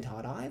haven't been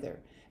taught either.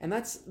 And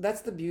that's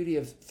the beauty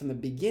of, from the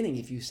beginning,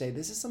 if you say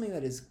this is something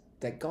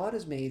that God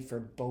has made for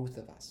both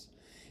of us.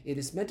 It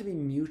is meant to be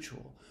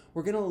mutual.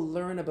 We're going to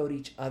learn about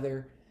each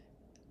other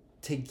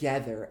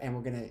together, and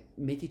we're going to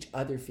make each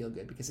other feel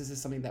good, because this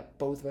is something that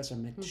both of us are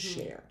meant to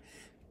share.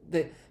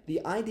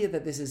 The idea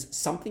that this is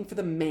something for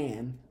the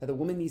man that the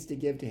woman needs to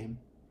give to him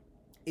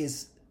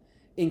is,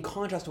 in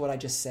contrast to what I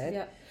just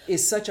said,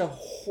 is such a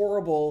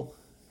horrible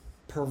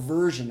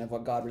perversion of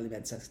what God really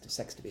meant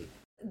sex to be.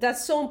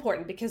 That's so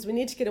important, because we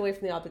need to get away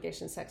from the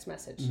obligation sex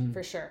message,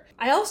 for sure.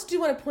 I also do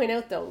want to point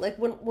out, though, like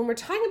when we're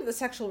talking about the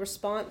sexual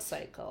response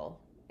cycle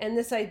and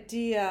this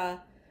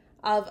idea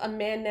of a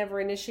man never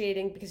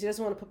initiating because he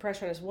doesn't want to put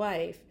pressure on his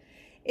wife,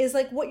 is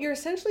like what you're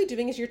essentially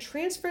doing is you're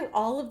transferring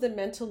all of the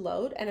mental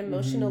load and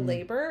emotional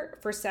labor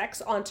for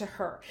sex onto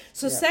her.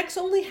 So sex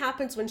only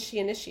happens when she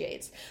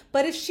initiates.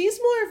 But if she's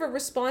more of a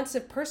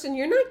responsive person,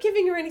 you're not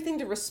giving her anything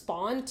to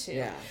respond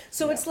to.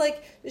 So it's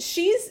like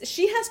she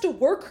has to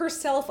work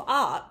herself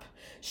up.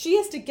 She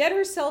has to get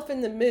herself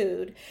in the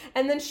mood,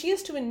 and then she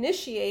has to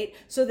initiate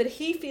so that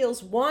he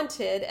feels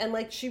wanted and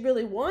like she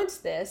really wants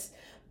this.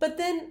 But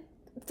then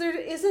there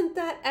isn't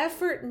that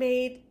effort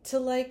made to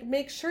like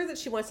make sure that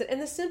she wants it.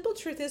 And the simple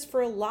truth is, for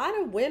a lot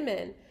of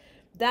women,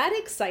 that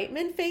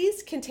excitement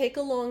phase can take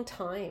a long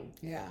time.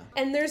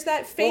 And there's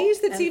that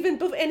phase even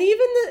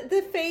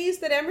the phase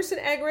that Emerson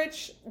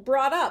Eggerichs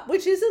brought up,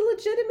 which is a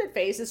legitimate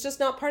phase. It's just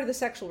not part of the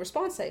sexual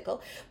response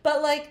cycle.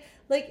 But like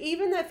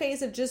even that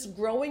phase of just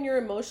growing your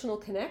emotional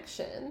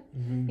connection,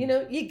 you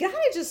know, you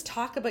gotta just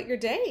talk about your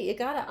day. You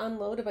gotta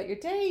unload about your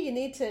day. You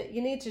need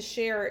to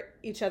share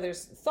each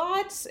other's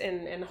thoughts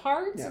and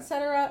hearts,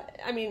 etc.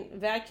 I mean,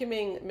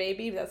 vacuuming,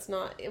 maybe that's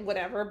not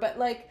whatever, but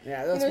like,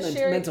 that's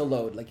mental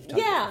load, like you've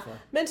talked about before.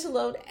 Mental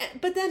load.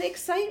 But then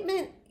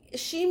excitement,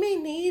 she may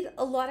need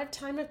a lot of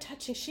time of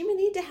touching. She may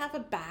need to have a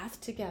bath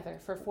together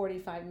for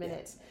 45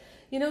 minutes.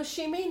 You know,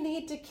 she may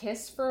need to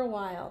kiss for a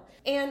while.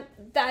 And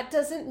that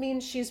doesn't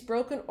mean she's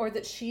broken or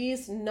that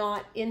she's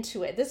not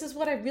into it. This is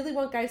what I really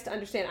want guys to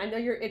understand. I know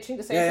you're itching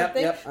to say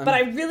something, but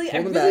I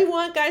really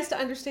want guys to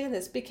understand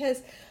this,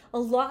 because a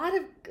lot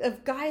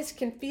of guys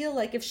can feel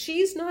like if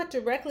she's not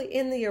directly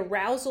in the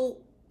arousal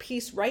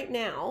piece right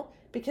now,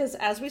 because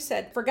as we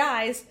said, for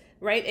guys,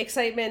 right,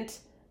 excitement,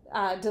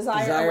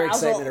 desire,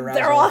 arousal,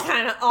 they're all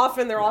kind of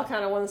often, all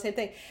kind of one and the same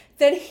thing,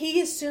 then he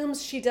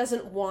assumes she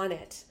doesn't want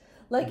it.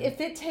 Like,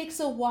 if it takes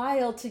a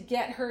while to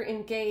get her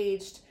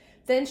engaged,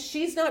 then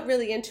she's not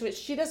really into it.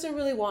 She doesn't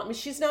really want me.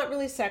 She's not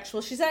really sexual.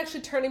 She's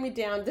actually turning me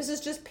down. This is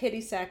just pity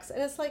sex.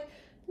 And it's like,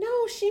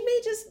 no, she may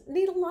just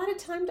need a lot of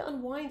time to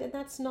unwind, and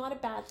that's not a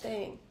bad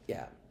thing.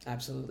 Yeah,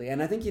 absolutely. And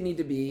I think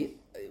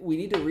we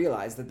need to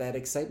realize that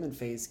excitement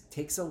phase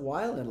takes a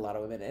while in a lot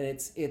of women. And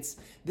it's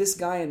this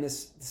guy in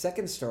this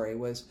second story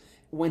was,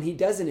 when he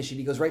does initiate,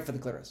 he goes right for the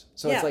clitoris.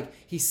 So it's like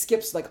he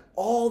skips like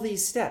all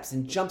these steps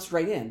and jumps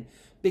right in,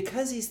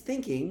 because he's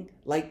thinking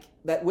like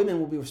that women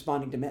will be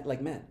responding to men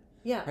like men.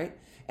 Right?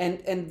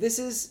 And this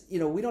is, you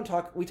know, we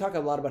talk a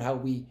lot about how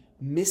we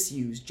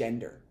misuse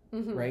gender,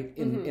 right?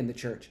 In the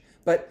church.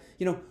 But,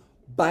 you know,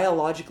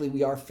 biologically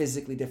we are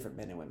physically different,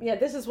 men and women. Yeah,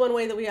 this is one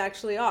way that we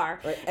actually are.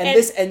 Right?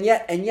 And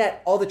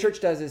yet all the church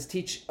does is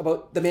teach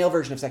about the male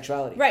version of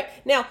sexuality. Right.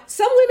 Now,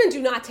 some women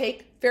do not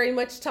take very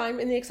much time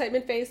in the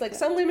excitement phase. Like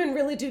some women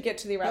really do get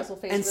to the arousal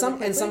phase. And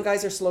some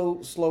guys are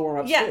slow warm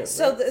ups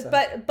too.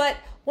 Right? But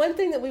one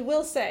thing that we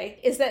will say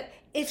is that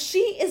if she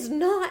is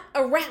not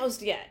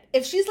aroused yet,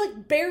 if she's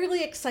like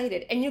barely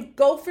excited and you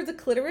go for the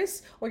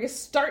clitoris or you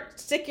start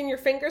sticking your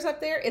fingers up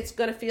there, it's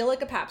going to feel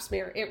like a pap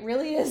smear. It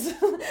really is.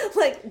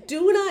 Like,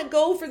 do not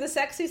go for the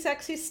sexy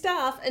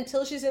stuff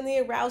until she's in the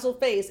arousal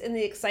phase. In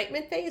the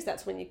excitement phase,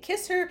 that's when you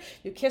kiss her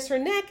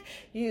neck,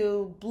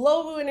 you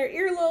blow in her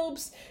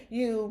earlobes,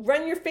 you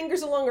run your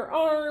fingers along her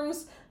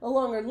arms,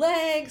 along her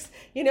legs.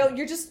 You know,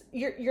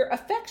 you're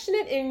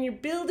affectionate and you're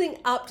building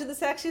up to the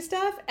sexy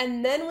stuff.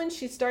 And then when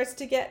she starts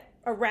to get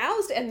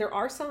aroused, and there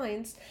are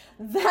signs,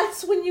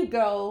 that's when you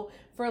go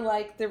for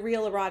like the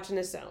real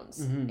erogenous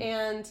zones.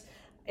 And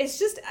it's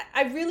just,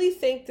 I really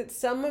think that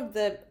some of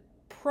the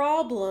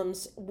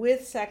problems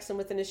with sex and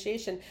with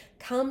initiation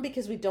come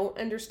because we don't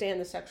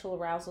understand the sexual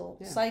arousal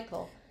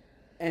cycle.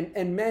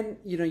 And men,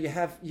 you know, you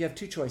have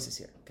two choices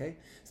here, okay?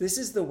 So this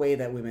is the way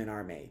that women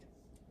are made.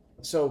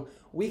 So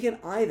we can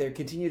either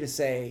continue to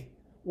say,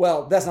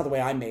 well, that's not the way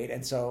I'm made,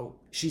 and so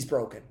she's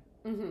broken.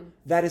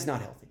 That is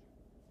not healthy.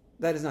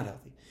 That is not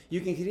healthy. You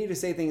can continue to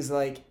say things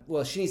like,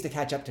 well, she needs to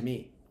catch up to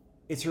me.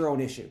 It's her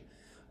own issue.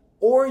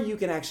 Or you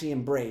can actually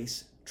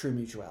embrace true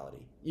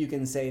mutuality. You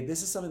can say,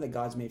 this is something that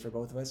God's made for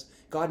both of us.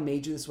 God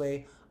made you this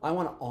way. I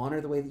want to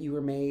honor the way that you were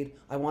made.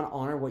 I want to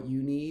honor what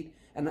you need.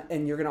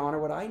 And you're going to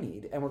honor what I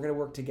need. And we're going to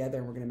work together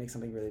and we're going to make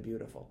something really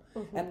beautiful.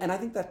 And I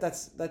think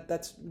that's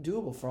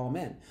doable for all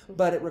men.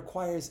 But it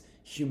requires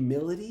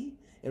humility.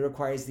 It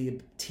requires the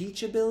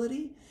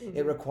teachability.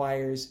 It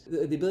requires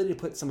the ability to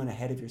put someone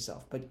ahead of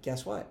yourself. But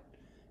guess what?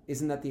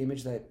 Isn't that the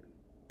image that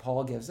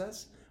Paul gives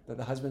us? That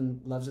the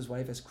husband loves his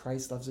wife as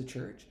Christ loves the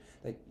church?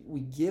 That we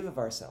give of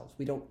ourselves.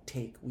 We don't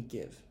take, we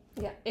give.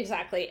 Yeah,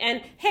 exactly.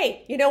 And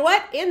hey, you know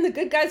what? In the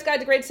Good Guy's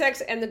Guide to Great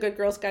Sex and the Good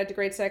Girl's Guide to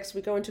Great Sex,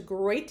 we go into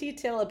great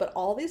detail about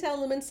all these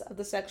elements of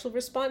the sexual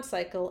response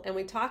cycle. And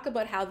we talk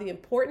about how the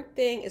important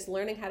thing is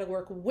learning how to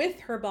work with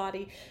her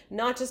body,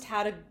 not just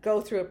how to go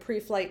through a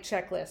pre-flight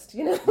checklist,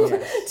 Yes.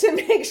 to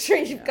make sure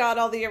you've got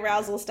all the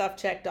arousal stuff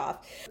checked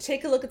off.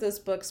 Take a look at those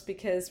books,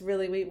 because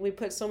really we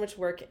put so much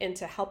work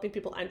into helping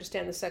people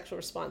understand the sexual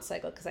response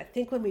cycle. Because I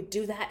think when we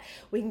do that,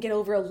 we can get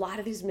over a lot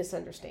of these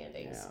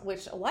misunderstandings,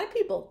 which a lot of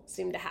people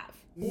seem to have.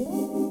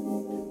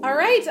 All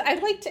right,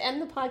 I'd like to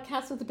end the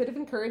podcast with a bit of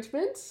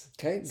encouragement.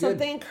 Okay, good.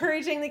 Something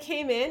encouraging that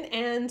came in.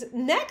 And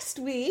next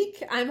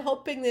week, I'm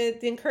hoping that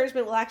the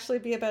encouragement will actually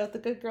be about the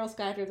Good Girl's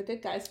Guide or the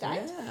Good Guy's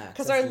Guide. Yeah,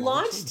 because our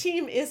launch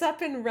team is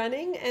up and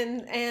running.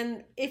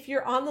 And if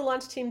you're on the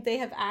launch team, they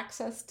have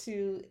access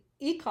to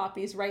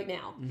e-copies right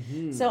now.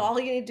 So all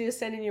you need to do is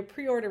send in your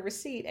pre-order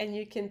receipt and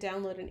you can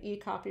download an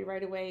e-copy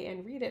right away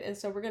and read it. And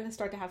so we're going to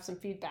start to have some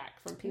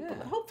feedback from people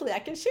that hopefully I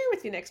can share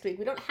with you next week.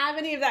 We don't have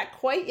any of that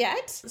quite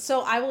yet.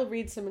 So I will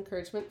read some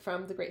encouragement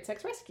from the Great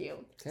Sex Rescue.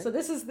 Okay. So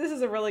this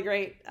is a really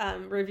great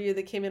review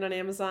that came in on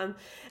Amazon.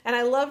 And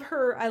I love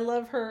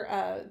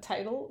her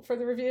title for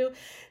the review.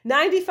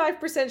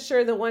 95%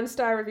 sure the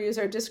 1-star reviews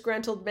are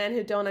disgruntled men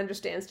who don't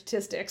understand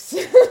statistics.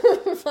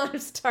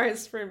 5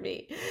 stars for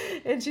me.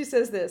 And she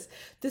says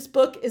this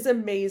book is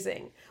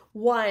amazing.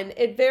 1,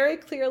 it very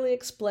clearly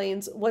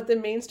explains what the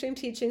mainstream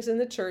teachings in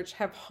the church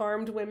have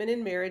harmed women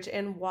in marriage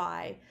and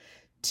why.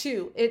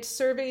 2, its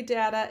survey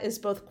data is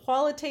both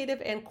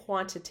qualitative and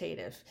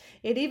quantitative.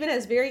 It even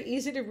has very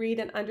easy to read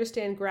and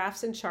understand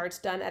graphs and charts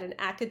done at an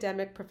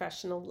academic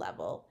professional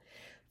level.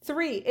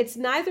 3, it's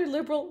neither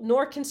liberal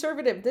nor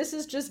conservative. This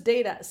is just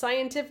data,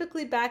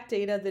 scientifically backed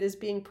data that is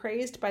being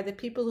praised by the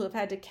people who have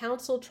had to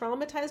counsel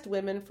traumatized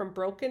women from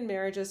broken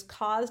marriages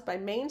caused by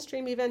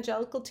mainstream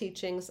evangelical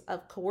teachings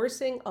of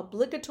coercing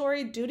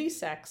obligatory duty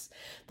sex,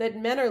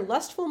 that men are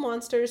lustful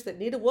monsters that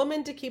need a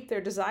woman to keep their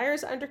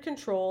desires under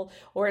control,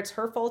 or it's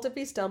her fault if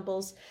he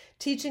stumbles,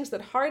 teachings that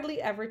hardly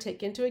ever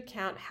take into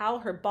account how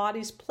her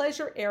body's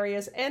pleasure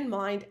areas and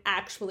mind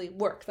actually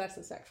work. That's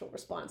the sexual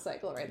response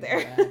cycle right there.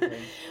 Exactly.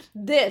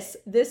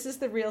 This is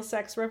the real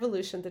sex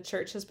revolution the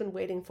church has been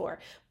waiting for.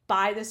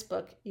 Buy this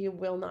book. You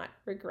will not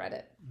regret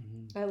it.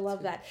 I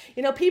love that.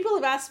 People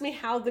have asked me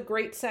how the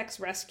Great Sex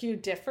Rescue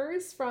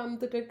differs from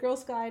the Good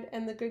Girl's Guide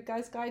and the Good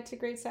Guy's Guide to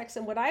Great Sex.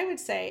 And what I would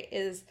say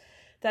is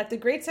that the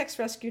Great Sex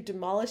Rescue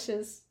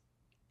demolishes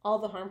all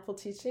the harmful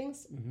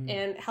teachings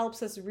and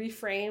helps us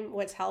reframe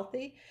what's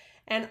healthy.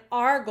 And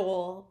our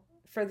goal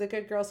for the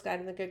Good Girl's Guide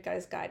and the Good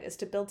Guy's Guide is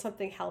to build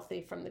something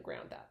healthy from the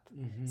ground up.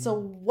 So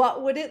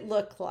what would it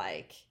look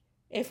like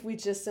if we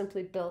just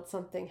simply built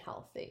something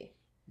healthy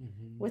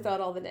without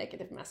all the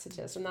negative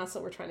messages? And that's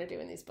what we're trying to do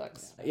in these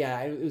books.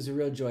 Yeah, it was a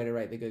real joy to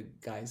write the Good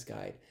Guy's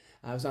Guide.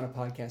 I was on a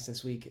podcast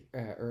this week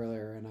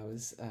earlier, and I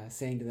was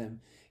saying to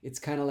them, it's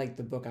kind of like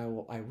the book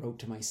I wrote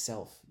to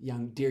myself,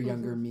 dear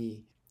younger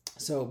me.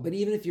 So, but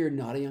even if you're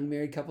not a young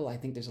married couple, I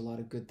think there's a lot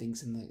of good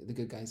things in the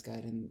Good Guy's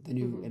Guide and the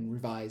new and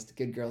revised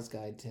Good Girl's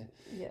Guide to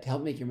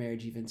help make your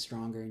marriage even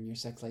stronger and your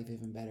sex life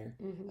even better,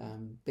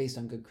 based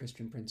on good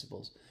Christian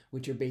principles,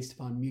 which are based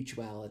upon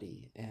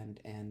mutuality and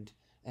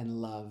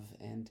love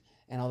and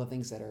all the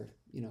things that are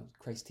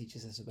Christ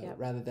teaches us about,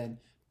 rather than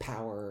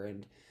power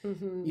and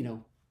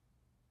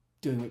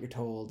doing what you're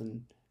told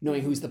and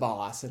knowing who's the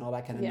boss and all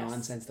that kind of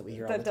nonsense that we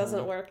hear all the time. That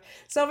doesn't work.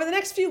 So over the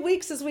next few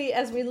weeks, as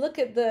we look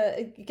at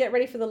get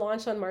ready for the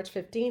launch on March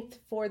 15th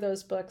for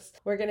those books,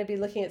 we're going to be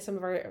looking at some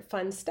of our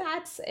fun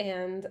stats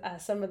and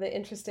some of the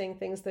interesting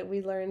things that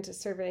we learned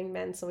surveying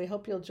men. So we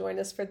hope you'll join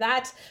us for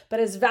that. But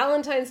as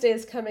Valentine's Day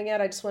is coming out,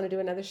 I just want to do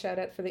another shout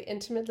out for the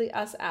Intimately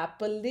Us app.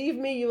 Believe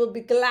me, you will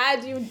be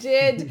glad you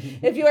did.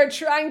 If you are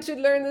trying to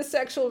learn the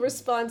sexual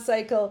response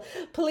cycle,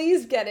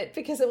 please get it,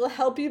 because it will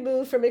help you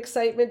move from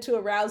excitement to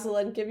arousal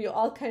and give you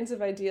all kinds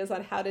of ideas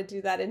on how to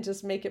do that and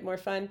just make it more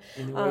fun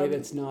in a way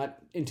that's not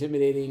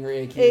intimidating or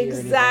icky.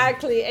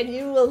 Exactly. And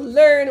you will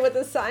learn what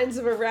the signs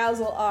of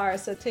arousal are.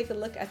 So take a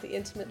look at the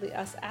Intimately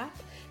Us app.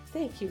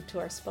 Thank you to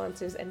our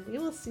sponsors, and we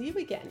will see you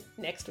again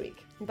next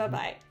week.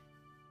 Bye-bye.